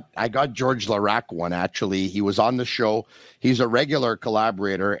got George Larac one, actually. He was on the show. He's a regular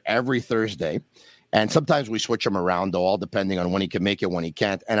collaborator every Thursday. And sometimes we switch him around, though, all depending on when he can make it, when he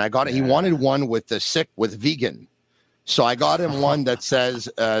can't. And I got it. He wanted one with the sick, with vegan. So I got him one that says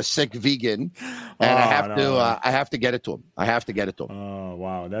sick vegan, and I have to get it to him. Oh,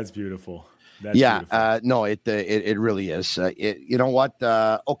 wow. That's beautiful. No, it really is. You know what?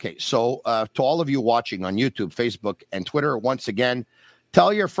 Okay, so to all of you watching on YouTube, Facebook, and Twitter, once again,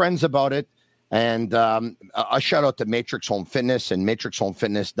 tell your friends about it. And a shout out to Matrix Home Fitness and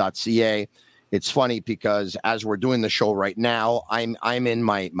matrixhomefitness.ca. It's funny because as we're doing the show right now, I'm in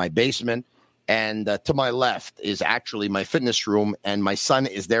my basement, and to my left is actually my fitness room, and my son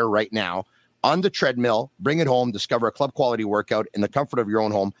is there right now on the treadmill. Bring it home, discover a club quality workout in the comfort of your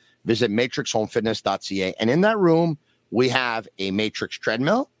own home. Visit matrixhomefitness.ca. And in that room, we have a Matrix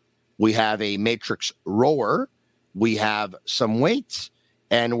treadmill, we have a Matrix rower, we have some weights,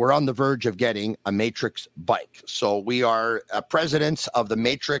 and we're on the verge of getting a Matrix bike. So we are presidents of the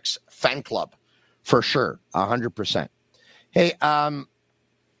Matrix fan club, for sure, 100%. Hey,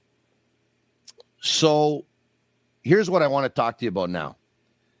 so here's what I want to talk to you about now.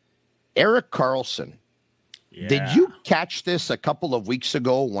 Erik Karlsson. Yeah. Did you catch this a couple of weeks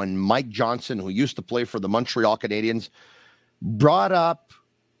ago when Mike Johnson, who used to play for the Montreal Canadiens, brought up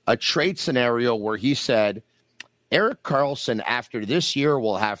a trade scenario where he said Erik Karlsson, after this year,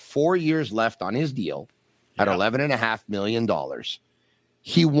 will have 4 years left on his deal at $11.5 million.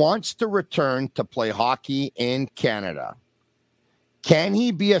 He wants to return to play hockey in Canada. Can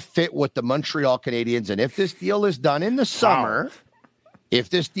he be a fit with the Montreal Canadiens? And if this deal is done in the summer,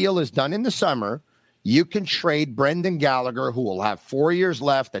 you can trade Brendan Gallagher, who will have 4 years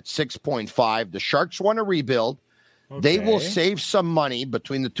left at 6.5. The Sharks want to rebuild. Okay. They will save some money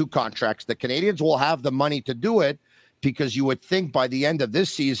between the two contracts. The Canadiens will have the money to do it because you would think by the end of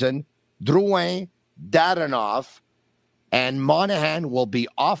this season, Drouin, Dadonov, and Monahan will be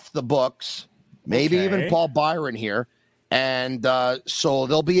off the books, maybe even Paul Byron here. And so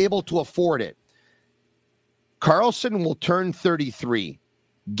they'll be able to afford it. Carlson will turn 33.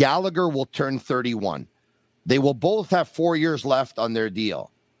 Gallagher will turn 31. They will both have 4 years left on their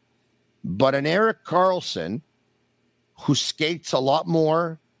deal. But an Erik Karlsson, who skates a lot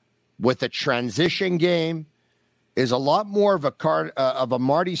more with a transition game, is a lot more of a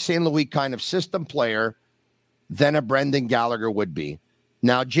Marty St. Louis kind of system player than a Brendan Gallagher would be.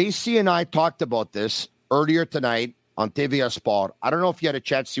 Now, JC and I talked about this earlier tonight on TVA Sport. I don't know if you had a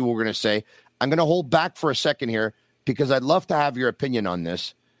chance to see what we're going to say. I'm going to hold back for a second here because I'd love to have your opinion on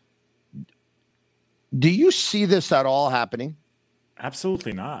this. Do you see this at all happening?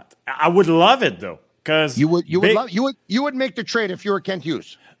 Absolutely not. I would love it though, because you would make the trade if you were Kent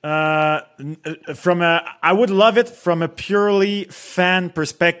Hughes. I would love it from a purely fan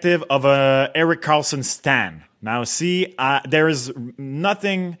perspective of a Erik Karlsson stan. Now, see, there is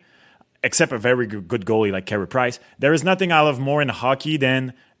nothing except a very good goalie like Carey Price. There is nothing I love more in hockey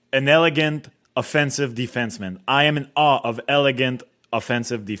than an elegant offensive defenseman. I am in awe of elegant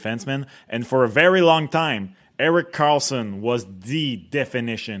offensive defensemen, and for a very long time, Erik Karlsson was the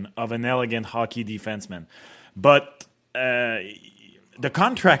definition of an elegant hockey defenseman. But the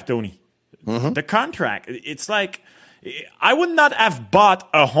contract, Tony, the contract, it's like I would not have bought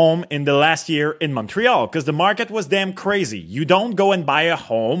a home in the last year in Montreal because the market was damn crazy. You don't go and buy a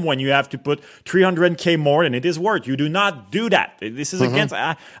home when you have to put $300K more than it is worth. You do not do that. This is against.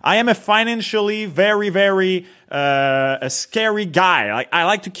 I am a financially very, very a scary guy. I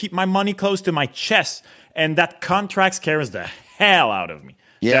like to keep my money close to my chest, and that contract scares the hell out of me.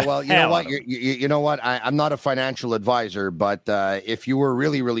 Yeah, well, you know what? You know what? I'm not a financial advisor, but if you were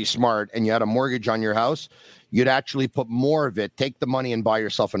really, really smart and you had a mortgage on your house, you'd actually put more of it, take the money and buy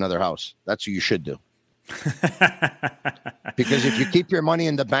yourself another house. That's what you should do. Because if you keep your money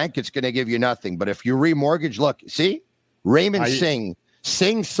in the bank, it's going to give you nothing. But if you remortgage, look, see? Raymond Singh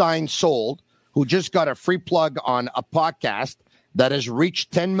signed, sold, who just got a free plug on a podcast that has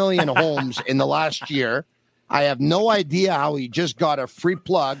reached 10 million homes in the last year. I have no idea how he just got a free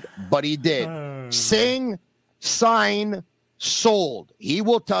plug, but he did. Sing, sign, sold. He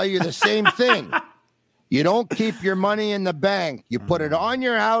will tell you the same thing. You don't keep your money in the bank. You put it on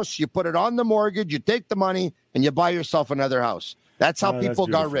your house, you put it on the mortgage, you take the money, and you buy yourself another house. That's how people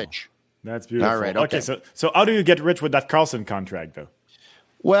got rich. That's beautiful. All right, okay, so how do you get rich with that Karlsson contract, though?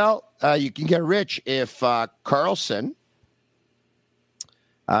 Well, you can get rich if Karlsson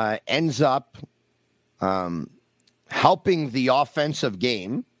ends up helping the offensive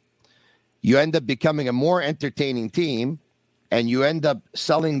game. You end up becoming a more entertaining team, and you end up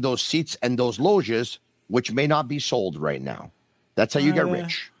selling those seats and those loges, which may not be sold right now. That's how you get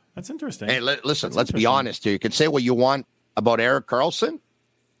rich. That's interesting. Hey, listen, let's be honest here. You can say what you want about Erik Karlsson.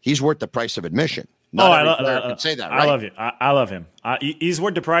 He's worth the price of admission. Not every player can say that, right? I love you. I love him. He's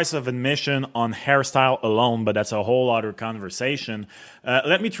worth the price of admission on hairstyle alone, but that's a whole other conversation.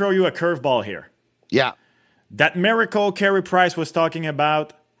 Let me throw you a curveball here. Yeah. That miracle Carey Price was talking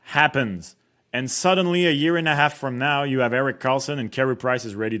about happens. And suddenly, a year and a half from now, you have Erik Karlsson and Carey Price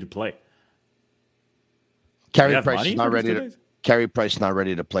is ready to play. Carey Price is not ready to. Carey Price is not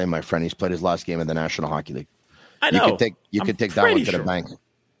ready to play, my friend. He's played his last game in the National Hockey League. I know. You could take that one to the bank.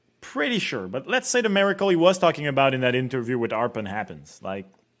 Pretty sure, but let's say the miracle he was talking about in that interview with Arpon happens. Like,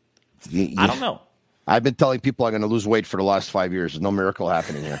 I don't know. I've been telling people I'm going to lose weight for the last 5 years. There's no miracle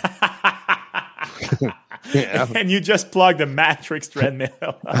happening here. Yeah. And you just plugged the Matrix treadmill.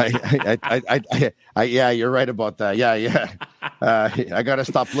 Yeah, you're right about that. Yeah. I got to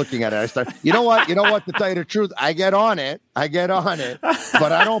stop looking at it. You know what? To tell you the truth, I get on it,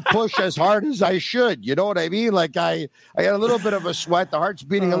 but I don't push as hard as I should. You know what I mean? Like I get a little bit of a sweat. The heart's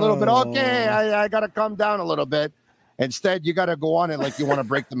beating a little bit. Okay, I got to calm down a little bit. Instead, you got to go on it like you want to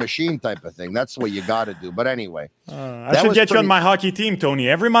break the machine type of thing. That's what you got to do. But anyway. I should get you on my hockey team, Tony.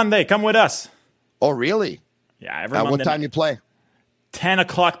 Every Monday, come with us. Oh, really? Yeah, every Monday. What time you play? 10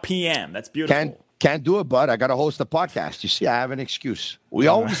 o'clock p.m. That's beautiful. Can't do it, bud. I got to host a podcast. You see, I have an excuse. We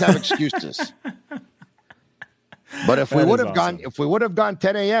always have excuses. But if we would have gone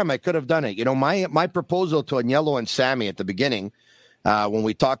 10 a.m., I could have done it. You know, my proposal to Agnello and Sammy at the beginning when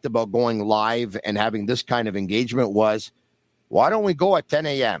we talked about going live and having this kind of engagement was, why don't we go at 10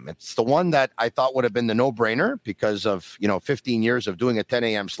 a.m.? It's the one that I thought would have been the no-brainer because of, 15 years of doing a 10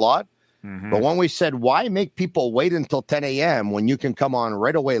 a.m. slot. Mm-hmm. But when we said, why make people wait until 10 a.m. when you can come on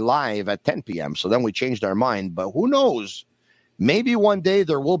right away live at 10 p.m.? So then we changed our mind. But who knows? Maybe one day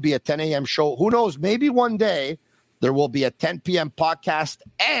there will be a 10 a.m. show. Who knows? Maybe one day there will be a 10 p.m. podcast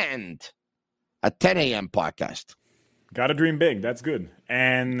and a 10 a.m. podcast. Gotta dream big. That's good.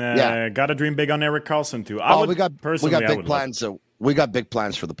 And gotta dream big on Eric Carlson, too. We got big plans. We got big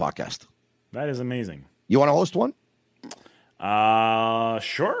plans for the podcast. That is amazing. You want to host one?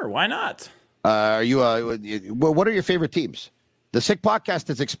 Sure. Why not? What are your favorite teams? The Sick Podcast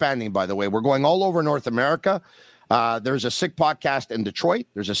is expanding, by the way. We're going all over North America. There's a Sick Podcast in Detroit.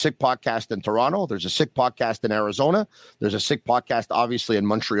 There's a Sick Podcast in Toronto. There's a Sick Podcast in Arizona. There's a Sick Podcast, obviously, in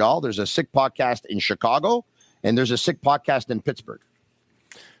Montreal. There's a Sick Podcast in Chicago. And there's a Sick Podcast in Pittsburgh.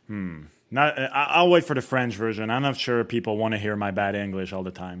 I'll wait for the French version. I'm not sure people want to hear my bad English all the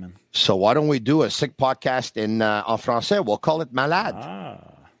time. Man. So why don't we do a Sick Podcast en français? We'll call it Malade.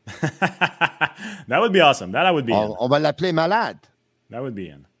 That would be awesome. That I would be in. On va l'appeler Malade. That would be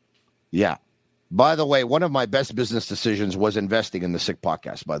in. Yeah. By the way, one of my best business decisions was investing in the Sick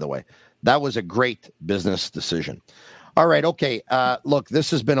Podcast, by the way. That was a great business decision. All right, okay. Look,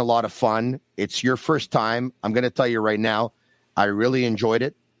 this has been a lot of fun. It's your first time. I'm going to tell you right now, I really enjoyed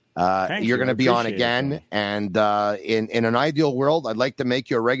it. You're going to be on again. And in an ideal world, I'd like to make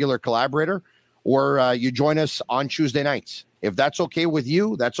you a regular collaborator, or you join us on Tuesday nights. If that's okay with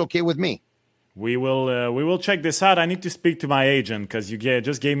you, that's okay with me. We will check this out. I need to speak to my agent because you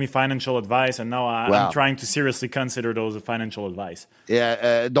just gave me financial advice, and now I'm trying to seriously consider those financial advice.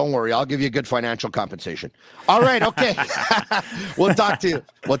 Yeah, don't worry. I'll give you good financial compensation. All right, okay. We'll talk to you.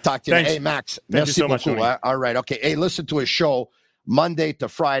 Thanks. Hey, Max. Thank you so much. All right, okay. Hey, listen to his show Monday to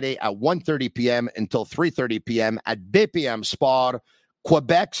Friday at 1:30 p.m. until 3:30 p.m. at BPM Sport,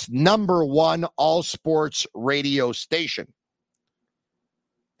 Quebec's #1 all-sports radio station.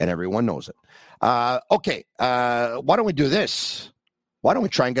 And everyone knows it. Okay, why don't we do this? Why don't we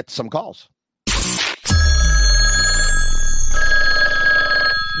try and get some calls?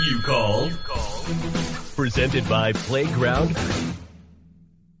 You called. Presented by Playground.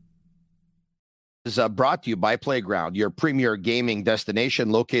 Is brought to you by Playground, your premier gaming destination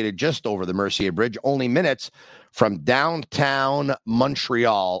located just over the Mercier Bridge, only minutes from downtown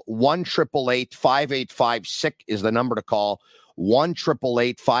Montreal. 1-888-585-SICK is the number to call.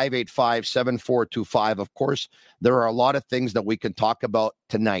 1-888-585-7425. Of course, there are a lot of things that we can talk about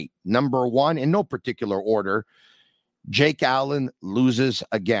tonight. Number one, in no particular order, Jake Allen loses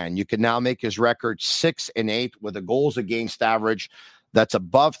again. You can now make his record 6-8 with a goals against average that's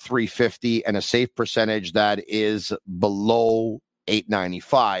above 350 and a save percentage that is below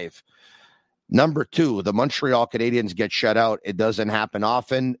 895. Number two, the Montreal Canadiens get shut out. It doesn't happen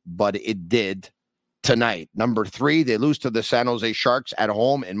often, but it did tonight. Number three, they lose to the San Jose Sharks at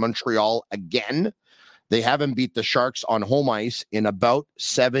home in Montreal again. They haven't beat the Sharks on home ice in about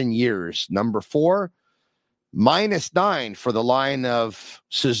 7 years. Number four, -9 for the line of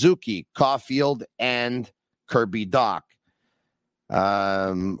Suzuki, Caulfield, and Kirby Dach.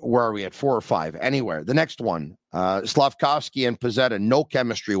 Where are we at? 4 or 5? Anywhere. The next one, Slavkovsky and Pizzetta, no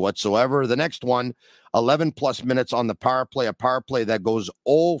chemistry whatsoever. The next one, 11 plus minutes on the power play, a power play that goes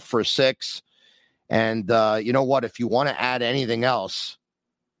 0 for 6. And you know what? If you want to add anything else,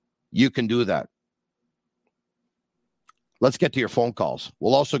 you can do that. Let's get to your phone calls.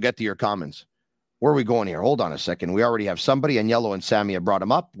 We'll also get to your comments. Where are we going here? Hold on a second. We already have somebody, and Yellow and Sammy have brought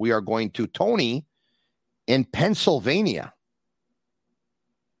him up. We are going to Tony in Pennsylvania.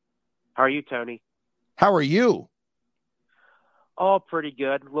 How are you, Tony? How are you? Oh, pretty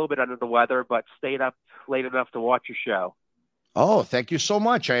good. A little bit under the weather, but stayed up late enough to watch your show. Oh, thank you so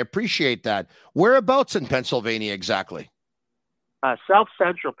much. I appreciate that. Whereabouts in Pennsylvania exactly? South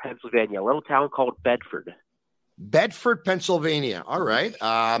Central Pennsylvania, a little town called Bedford. Bedford, Pennsylvania. All right.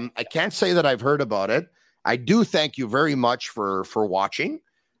 I can't say that I've heard about it. I do thank you very much for watching.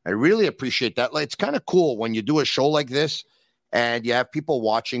 I really appreciate that. It's kind of cool when you do a show like this and you have people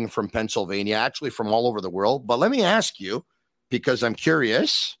watching from Pennsylvania, actually from all over the world. But let me ask you, because I'm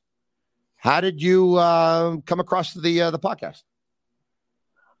curious, how did you come across the podcast?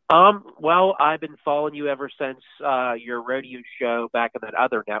 Well, I've been following you ever since your radio show back on that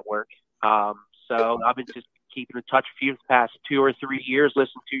other network. So I've been just keeping in touch with you the past 2 or 3 years,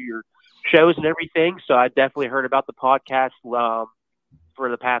 listening to your shows and everything. So I definitely heard about the podcast for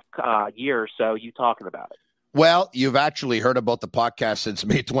the past year or so, you talking about it. Well, you've actually heard about the podcast since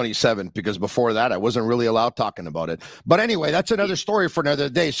May 27th, because before that, I wasn't really allowed talking about it. But anyway, that's another story for another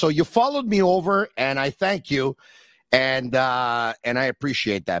day. So you followed me over, and I thank you, and I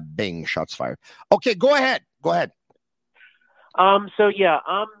appreciate that. Bing, shots fired. Okay, go ahead. So yeah,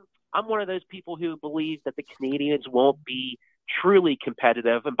 I'm one of those people who believe that the Canadians won't be truly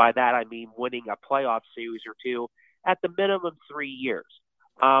competitive, and by that I mean winning a playoff series or two at the minimum 3 years.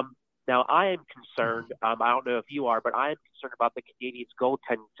 Now, I am concerned, I don't know if you are, but I am concerned about the Canadians'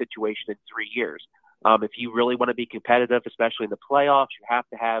 goaltending situation in 3 years. If you really want to be competitive, especially in the playoffs, you have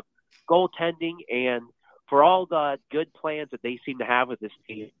to have goaltending. And for all the good plans that they seem to have with this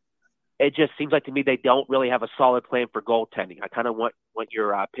team, it just seems like to me they don't really have a solid plan for goaltending. I kind of want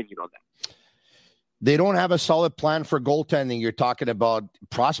your opinion on that. They don't have a solid plan for goaltending. You're talking about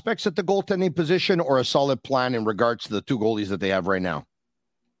prospects at the goaltending position, or a solid plan in regards to the two goalies that they have right now?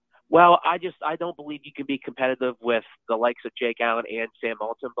 Well, I don't believe you can be competitive with the likes of Jake Allen and Sam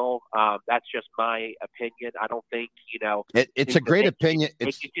Altenbowl. That's just my opinion. I don't think, it's a great opinion.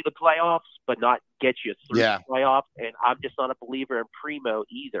 Take you to the playoffs, but not get you through the playoffs. And I'm just not a believer in Primo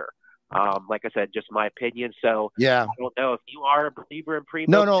either. Like I said, just my opinion. So yeah, I don't know if you are a believer in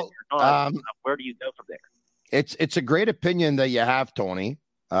Primo. No. Where do you go from there? It's a great opinion that you have, Tony.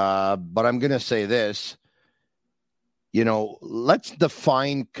 But I'm going to say this. Let's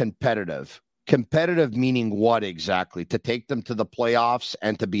define competitive. Competitive meaning what exactly? To take them to the playoffs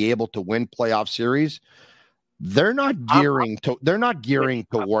and to be able to win playoff series. They're not gearing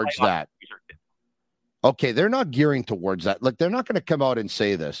towards that. Okay, they're not gearing towards that. Look, they're not going to come out and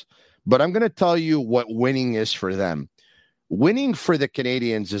say this, but I'm going to tell you what winning is for them. Winning for the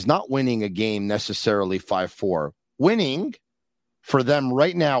Canadians is not winning a game necessarily 5-4. Winning for them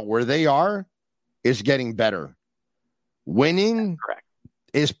right now where they are is getting better. Winning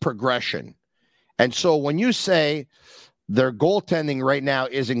is progression. And so when you say their goaltending right now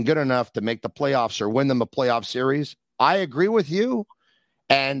isn't good enough to make the playoffs or win them a playoff series, I agree with you.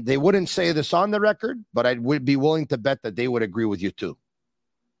 And they wouldn't say this on the record, but I would be willing to bet that they would agree with you too.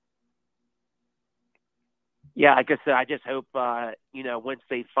 Yeah, like I said, I just hope, once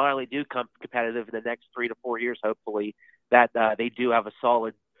they finally do come competitive in the next 3 to 4 years, hopefully, that they do have a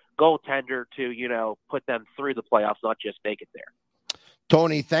solid goaltender to, put them through the playoffs, not just make it there.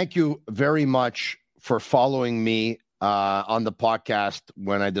 Tony, thank you very much for following me on the podcast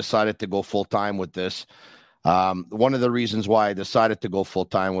when I decided to go full-time with this. One of the reasons why I decided to go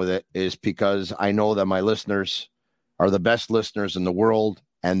full-time with it is because I know that my listeners are the best listeners in the world,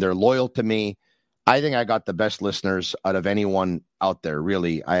 and they're loyal to me. I think I got the best listeners out of anyone out there,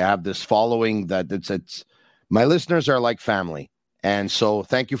 really. I have this following that it's my listeners are like family. And so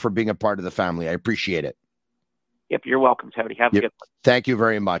thank you for being a part of the family. I appreciate it. Yep, you're welcome, Tony. Have a good one. Thank you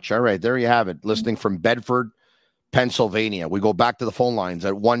very much. All right, there you have it. Listening from Bedford, Pennsylvania. We go back to the phone lines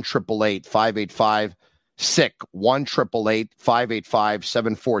at 1-888-585-SICK,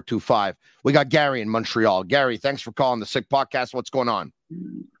 1-888-585-7425. We got Gary in Montreal. Gary, thanks for calling the Sick Podcast. What's going on?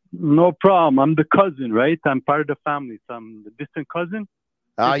 No problem. I'm the cousin, right? I'm part of the family, so I'm the distant cousin.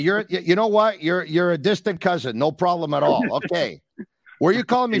 You know what? You're a distant cousin. No problem at all. Okay. Where are you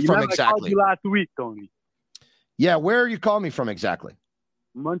calling me from exactly? I called you last week, Tony. Yeah, where are you calling me from exactly?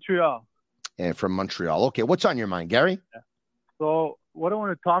 Montreal. And from Montreal. Okay, what's on your mind, Gary? Yeah. So what I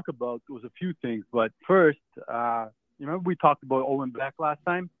want to talk about was a few things, but first, remember we talked about Owen Beck last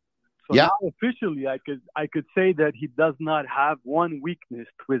time? So now officially I could say that he does not have one weakness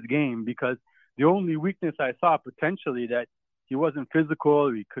to his game, because the only weakness I saw potentially that he wasn't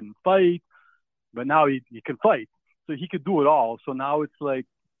physical, he couldn't fight, but now he can fight. So he could do it all. So now it's like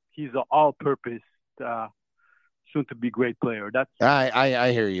he's an all-purpose, soon-to-be great player.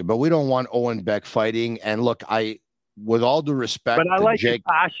 I hear you, but we don't want Owen Beck fighting. And look, with all due respect, but I like his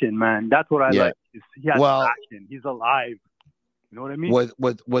passion, man. That's what I like. He has passion. He's alive. You know what I mean?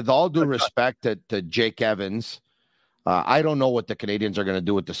 With all due respect to Jake Evans, I don't know what the Canadians are going to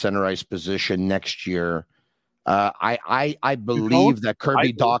do with the center ice position next year. I believe that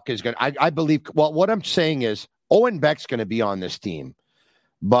Kirby Dach is going to, I believe, well, what I'm saying is Owen Beck's going to be on this team,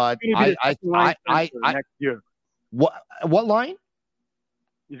 but next year. What line?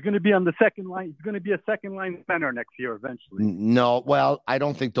 He's going to be on the second line. He's going to be a second line center next year eventually. No, well, I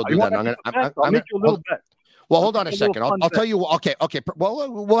don't think they'll do that. I'll make you a little bet. Well, hold on a second. I'll tell you. Okay.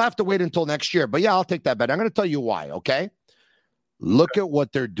 Well, we'll have to wait until next year. But yeah, I'll take that bet. I'm going to tell you why. Okay. Look at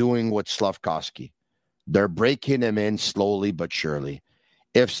what they're doing with Slafkovsky. They're breaking him in slowly but surely.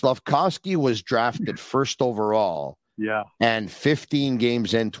 If Slafkovsky was drafted first overall, and 15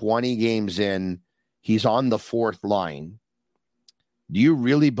 games in, 20 games in, he's on the fourth line, Do you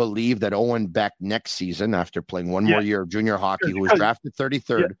really believe that Owen Beck next season, after playing one more year of junior hockey, who was drafted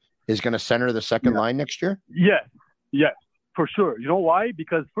 33rd, is going to center the second line next year? Yes, for sure. You know why?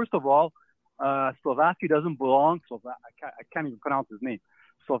 Because first of all, Slovaski doesn't belong. I can't even pronounce his name.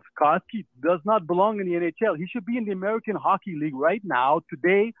 Slovaski does not belong in the NHL. He should be in the American Hockey League right now,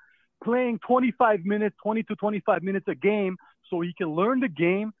 today, playing 20 to 25 minutes a game, so he can learn the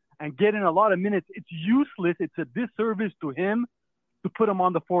game and get in a lot of minutes. It's useless. It's a disservice to him to put him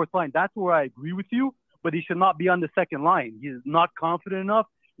on the fourth line. That's where I agree with you, but he should not be on the second line. He's not confident enough.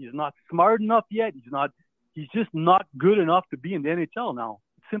 He's not smart enough yet. He's just not good enough to be in the NHL now.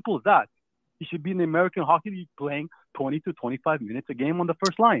 Simple as that. He should be in the American Hockey League playing 20 to 25 minutes a game on the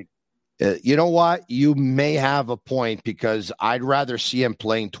first line. You know what? You may have a point, because I'd rather see him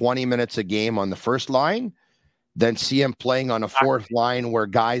playing 20 minutes a game on the first line than see him playing on a fourth line where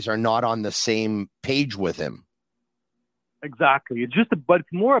guys are not on the same page with him. Exactly. But it's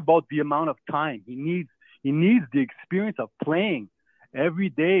more about the amount of time he needs. He needs the experience of playing every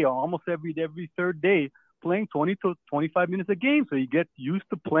day, or almost every third day, playing 20 to 25 minutes a game, so he gets used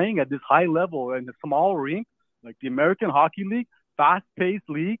to playing at this high level in a small rink like the American Hockey League, fast-paced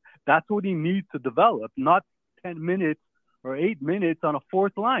league. That's what he needs to develop, not 10 minutes or 8 minutes on a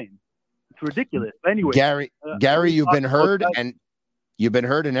fourth line. It's ridiculous. Anyway, Gary, you've been heard, and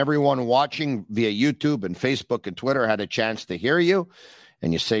everyone watching via YouTube and Facebook and Twitter had a chance to hear you,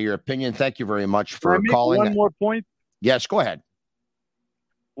 and you say your opinion. Thank you very much for calling. One more point. Yes, go ahead.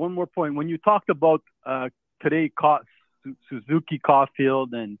 One more point. When you talked about today, Suzuki,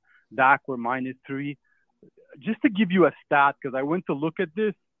 Caulfield, and Dak were -3. Just to give you a stat, because I went to look at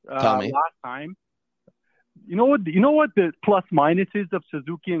this last time. You know what the plus minuses of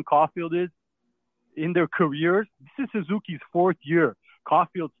Suzuki and Caulfield is in their careers? This is Suzuki's 4th year,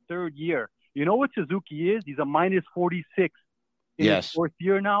 Caulfield's 3rd year. You know what Suzuki is? He's a -46 in his 4th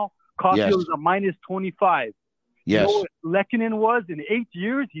year now. Caulfield is a -25. Yes. You know what Lehkonen was in 8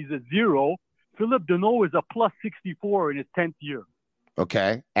 years? He's a 0. Philip Deneau is a +64 in his 10th year.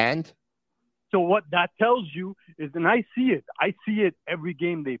 Okay, and? So what that tells you is, and I see it every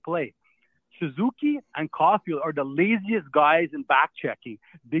game they play. Suzuki and Caulfield are the laziest guys in back checking.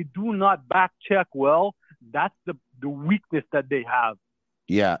 They do not back check well. That's the weakness that they have.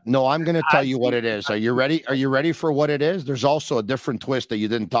 Yeah. No, I'm going to tell you what it is. Are you ready? Are you ready for what it is? There's also a different twist that you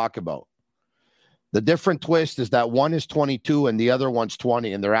didn't talk about. The different twist is that one is 22 and the other one's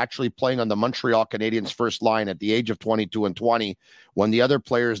 20, and they're actually playing on the Montreal Canadiens first line at the age of 22 and 20, when the other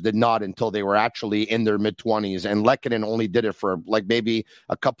players did not until they were actually in their mid-20s, and Lehkonen only did it for like maybe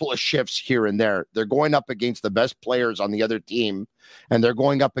a couple of shifts here and there. They're going up against the best players on the other team, and they're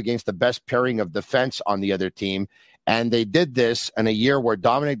going up against the best pairing of defense on the other team, and they did this in a year where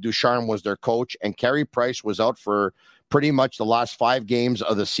Dominic Ducharme was their coach, and Carey Price was out for pretty much the last 5 games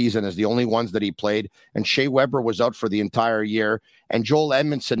of the season as the only ones that he played. And Shea Weber was out for the entire year. And Joel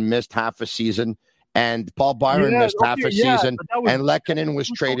Edmondson missed half a season. And Paul Byron missed half a season. And Lehkonen was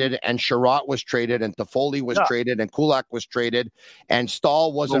traded. And Sherratt was traded. And Toffoli was traded. And Kulak was traded. And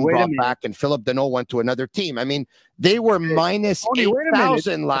Stahl wasn't brought back. And Philip Deneau went to another team. I mean, they were minus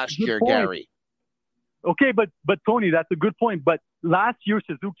 8,000 last year, Gary. Okay, but Tony, that's a good point. But last year,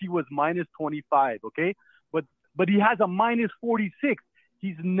 Suzuki was minus 25, okay? But he has a minus 46.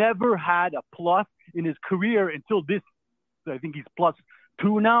 He's never had a plus in his career until this. I think he's plus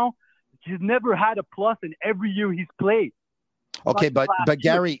 2 now. He's never had a plus in every year he's played. Okay, but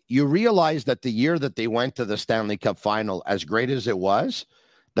Gary, you realize that the year that they went to the Stanley Cup final, as great as it was,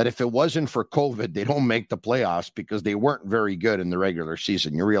 that if it wasn't for COVID, they don't make the playoffs because they weren't very good in the regular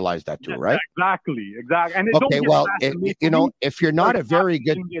season. You realize that too, right? Exactly. And okay, well, if you're not a very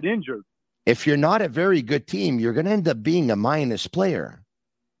good, get injured. If you're not a very good team, you're going to end up being a minus player.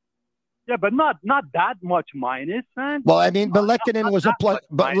 Yeah, but not that much minus, man. Well, I mean, but Lehkonen was a plus.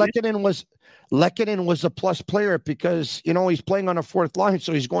 But Lehkonen was a plus player because he's playing on a fourth line,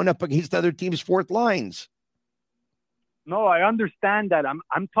 so he's going up against other teams' fourth lines. No, I understand that.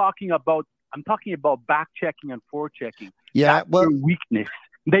 I'm talking about back checking and forechecking. Yeah, that's their weakness.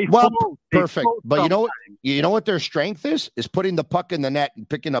 Perfect. But you know what their strength is putting the puck in the net and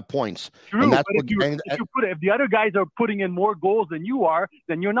picking up points. True, and that's but if the other guys are putting in more goals than you are,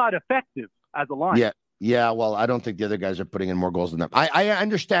 then you're not effective as a line. Yeah. Well, I don't think the other guys are putting in more goals than them. I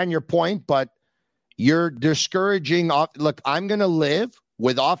understand your point, but you're discouraging. Look, I'm going to live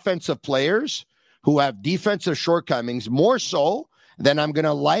with offensive players who have defensive shortcomings more so than I'm going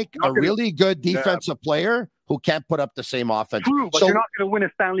to like a really good defensive player who can't put up the same offense. True, but you're not going to win a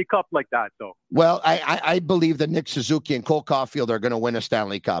Stanley Cup like that, though. Well, I believe that Nick Suzuki and Cole Caulfield are going to win a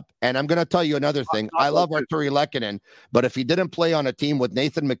Stanley Cup. And I'm going to tell you another thing. I love Artturi Lehkonen, but if he didn't play on a team with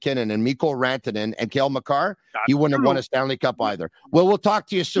Nathan McKinnon and Mikko Rantanen and Cale Makar, he wouldn't have won a Stanley Cup either. Well, we'll talk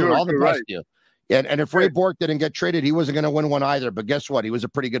to you soon. All the best to you. And if Ray Bourque didn't get traded, he wasn't going to win one either. But guess what? He was a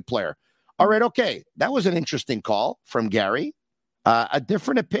pretty good player. All right, okay. That was an interesting call from Gary. A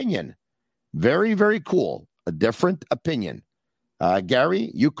different opinion. Very, very cool. A different opinion. Gary,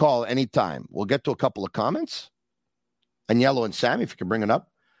 you call anytime. We'll get to a couple of comments. Agnello and Sam, if you can bring it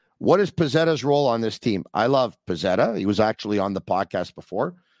up. What is Pizzetta's role on this team? I love Pizzetta. He was actually on the podcast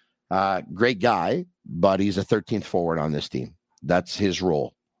before. Great guy, but he's a 13th forward on this team. That's his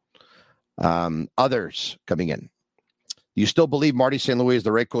role. Others coming in. Do you still believe Marty St. Louis is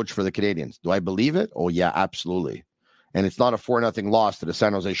the right coach for the Canadiens? Do I believe it? Oh, yeah, absolutely. And it's not a 4-0 loss to the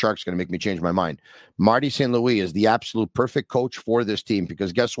San Jose Sharks going to make me change my mind. Marty St. Louis is the absolute perfect coach for this team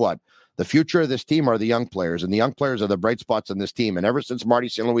because guess what? The future of this team are the young players, and the young players are the bright spots on this team. And ever since Marty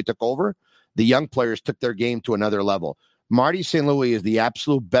St. Louis took over, the young players took their game to another level. Marty St. Louis is the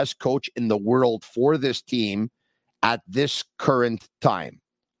absolute best coach in the world for this team at this current time.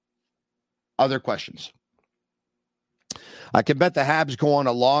 Other questions? I can bet the Habs go on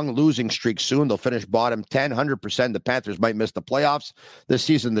a long losing streak soon. They'll finish bottom 10, 100%. The Panthers might miss the playoffs. This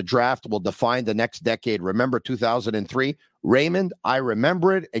season, the draft will define the next decade. Remember 2003? Raymond, I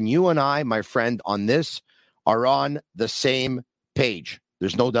remember it. And you and I, my friend, on this are on the same page.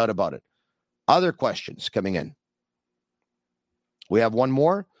 There's no doubt about it. Other questions coming in. We have one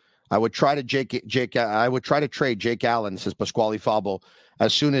more. I would try to trade Jake Allen, says Pasquale Fabo,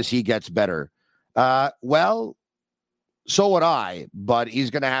 as soon as he gets better. Well, so would I, but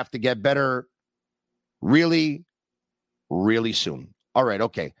he's going to have to get better really, really soon. All right,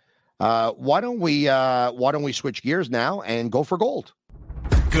 okay. Why don't we switch gears now and go for gold?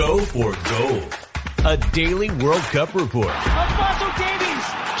 Go for gold. A daily World Cup report. Alfonso Davies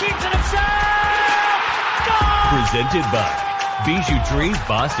keeps it himself. Goal! Presented by Bijouterie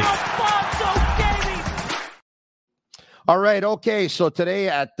Bossy. Alfonso Davies. All right, okay. So today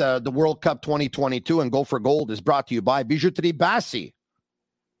at the World Cup 2022 and Go for Gold is brought to you by Bijouterie Bossy.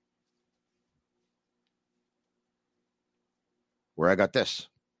 Where I got this.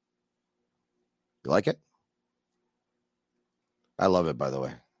 You like it? I love it, by the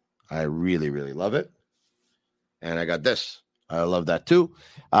way. I really, really love it. And I got this. I love that too.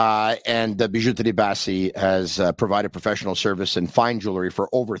 And the Bijouterie Bossy has provided professional service and fine jewelry for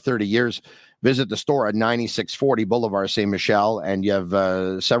over 30 years. Visit the store at 9640 Boulevard St. Michel, and you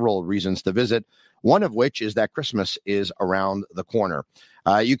have several reasons to visit, one of which is that Christmas is around the corner.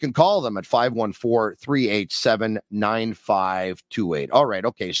 You can call them at 514-387-9528. All right,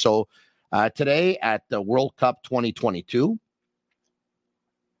 okay, so today at the World Cup 2022,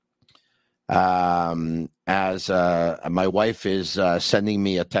 as my wife is sending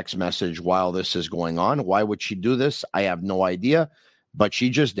me a text message while this is going on. Why would she do this? I have no idea, but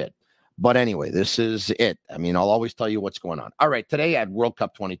she just did. But anyway, this is it. I mean, I'll always tell you what's going on. All right, today at World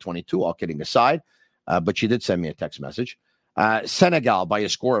Cup 2022, all kidding aside, but she did send me a text message. Senegal by a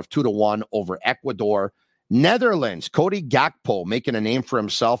score of 2-1 over Ecuador. Netherlands, Cody Gakpo making a name for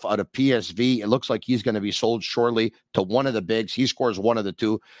himself out of PSV. It looks like he's going to be sold shortly to one of the bigs. He scores one of the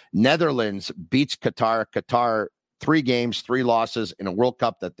two. Netherlands beats Qatar. Qatar, 3 games, 3 losses in a World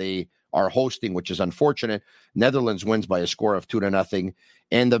Cup that they are hosting, which is unfortunate. Netherlands wins by a score of 2-0.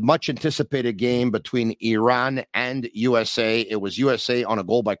 And the much anticipated game between Iran and USA. It was USA on a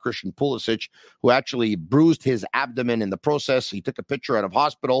goal by Christian Pulisic, who actually bruised his abdomen in the process. He took a picture out of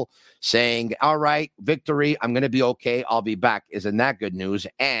hospital saying, all right, victory. I'm going to be okay. I'll be back. Isn't that good news?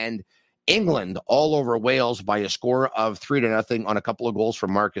 And England all over Wales by a score of 3-0 on a couple of goals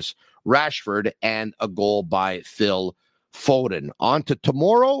from Marcus Rashford and a goal by Phil Foden. On to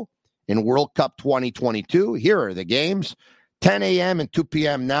tomorrow in World Cup 2022. Here are the games. 10 a.m. and 2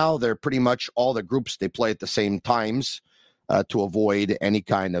 p.m. now. They're pretty much all the groups. They play at the same times to avoid any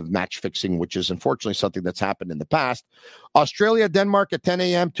kind of match fixing, which is unfortunately something that's happened in the past. Australia, Denmark at 10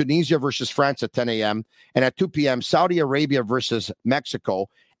 a.m. Tunisia versus France at 10 a.m. And at 2 p.m., Saudi Arabia versus Mexico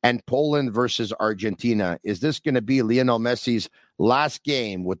and Poland versus Argentina. Is this going to be Lionel Messi's last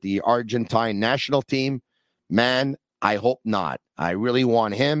game with the Argentine national team? Man, I hope not. I really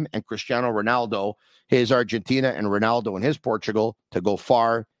want him and Cristiano Ronaldo, his Argentina, and Ronaldo and his Portugal to go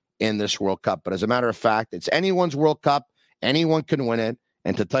far in this World Cup. But as a matter of fact, it's anyone's World Cup. Anyone can win it.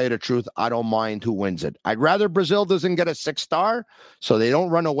 And to tell you the truth, I don't mind who wins it. I'd rather Brazil doesn't get a 6-star so they don't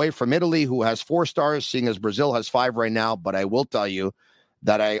run away from Italy, who has 4 stars, seeing as Brazil has 5 right now. But I will tell you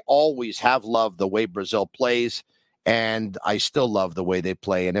that I always have loved the way Brazil plays, and I still love the way they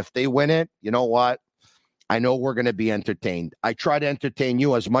play. And if they win it, you know what? I know we're going to be entertained. I try to entertain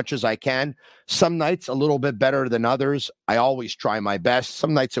you as much as I can. Some nights a little bit better than others. I always try my best.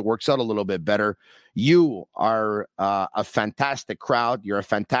 Some nights it works out a little bit better. You are a fantastic crowd. You're a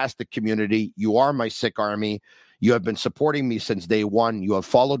fantastic community. You are my Sick Army. You have been supporting me since day one. You have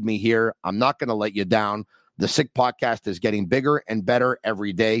followed me here. I'm not going to let you down. The Sick Podcast is getting bigger and better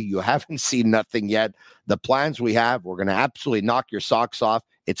every day. You haven't seen nothing yet. The plans we have, we're going to absolutely knock your socks off.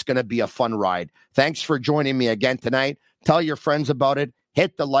 It's going to be a fun ride. Thanks for joining me again tonight. Tell your friends about it.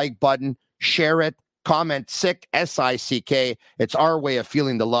 Hit the like button. Share it. Comment Sick, S-I-C-K. It's our way of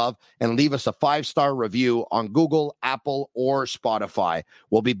feeling the love. And leave us a 5-star review on Google, Apple, or Spotify.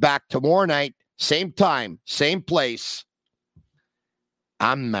 We'll be back tomorrow night. Same time, same place.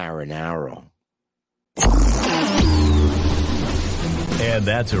 I'm Marinaro. And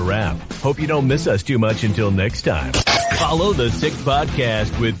that's a wrap. Hope you don't miss us too much until next time. Follow the Sick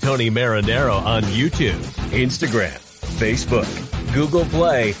Podcast with Tony Marinaro on YouTube, Instagram, Facebook, Google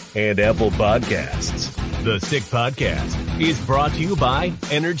Play, and Apple Podcasts. The Sick Podcast is brought to you by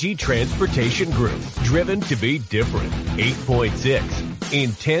Energy Transportation Group. Driven to be different. 8.6.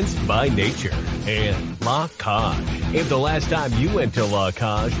 Intense by nature. And La Cage. If the last time you went to La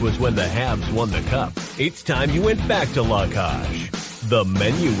Cage was when the Habs won the cup, it's time you went back to La Cage. The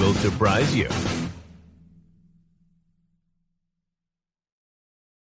menu will surprise you.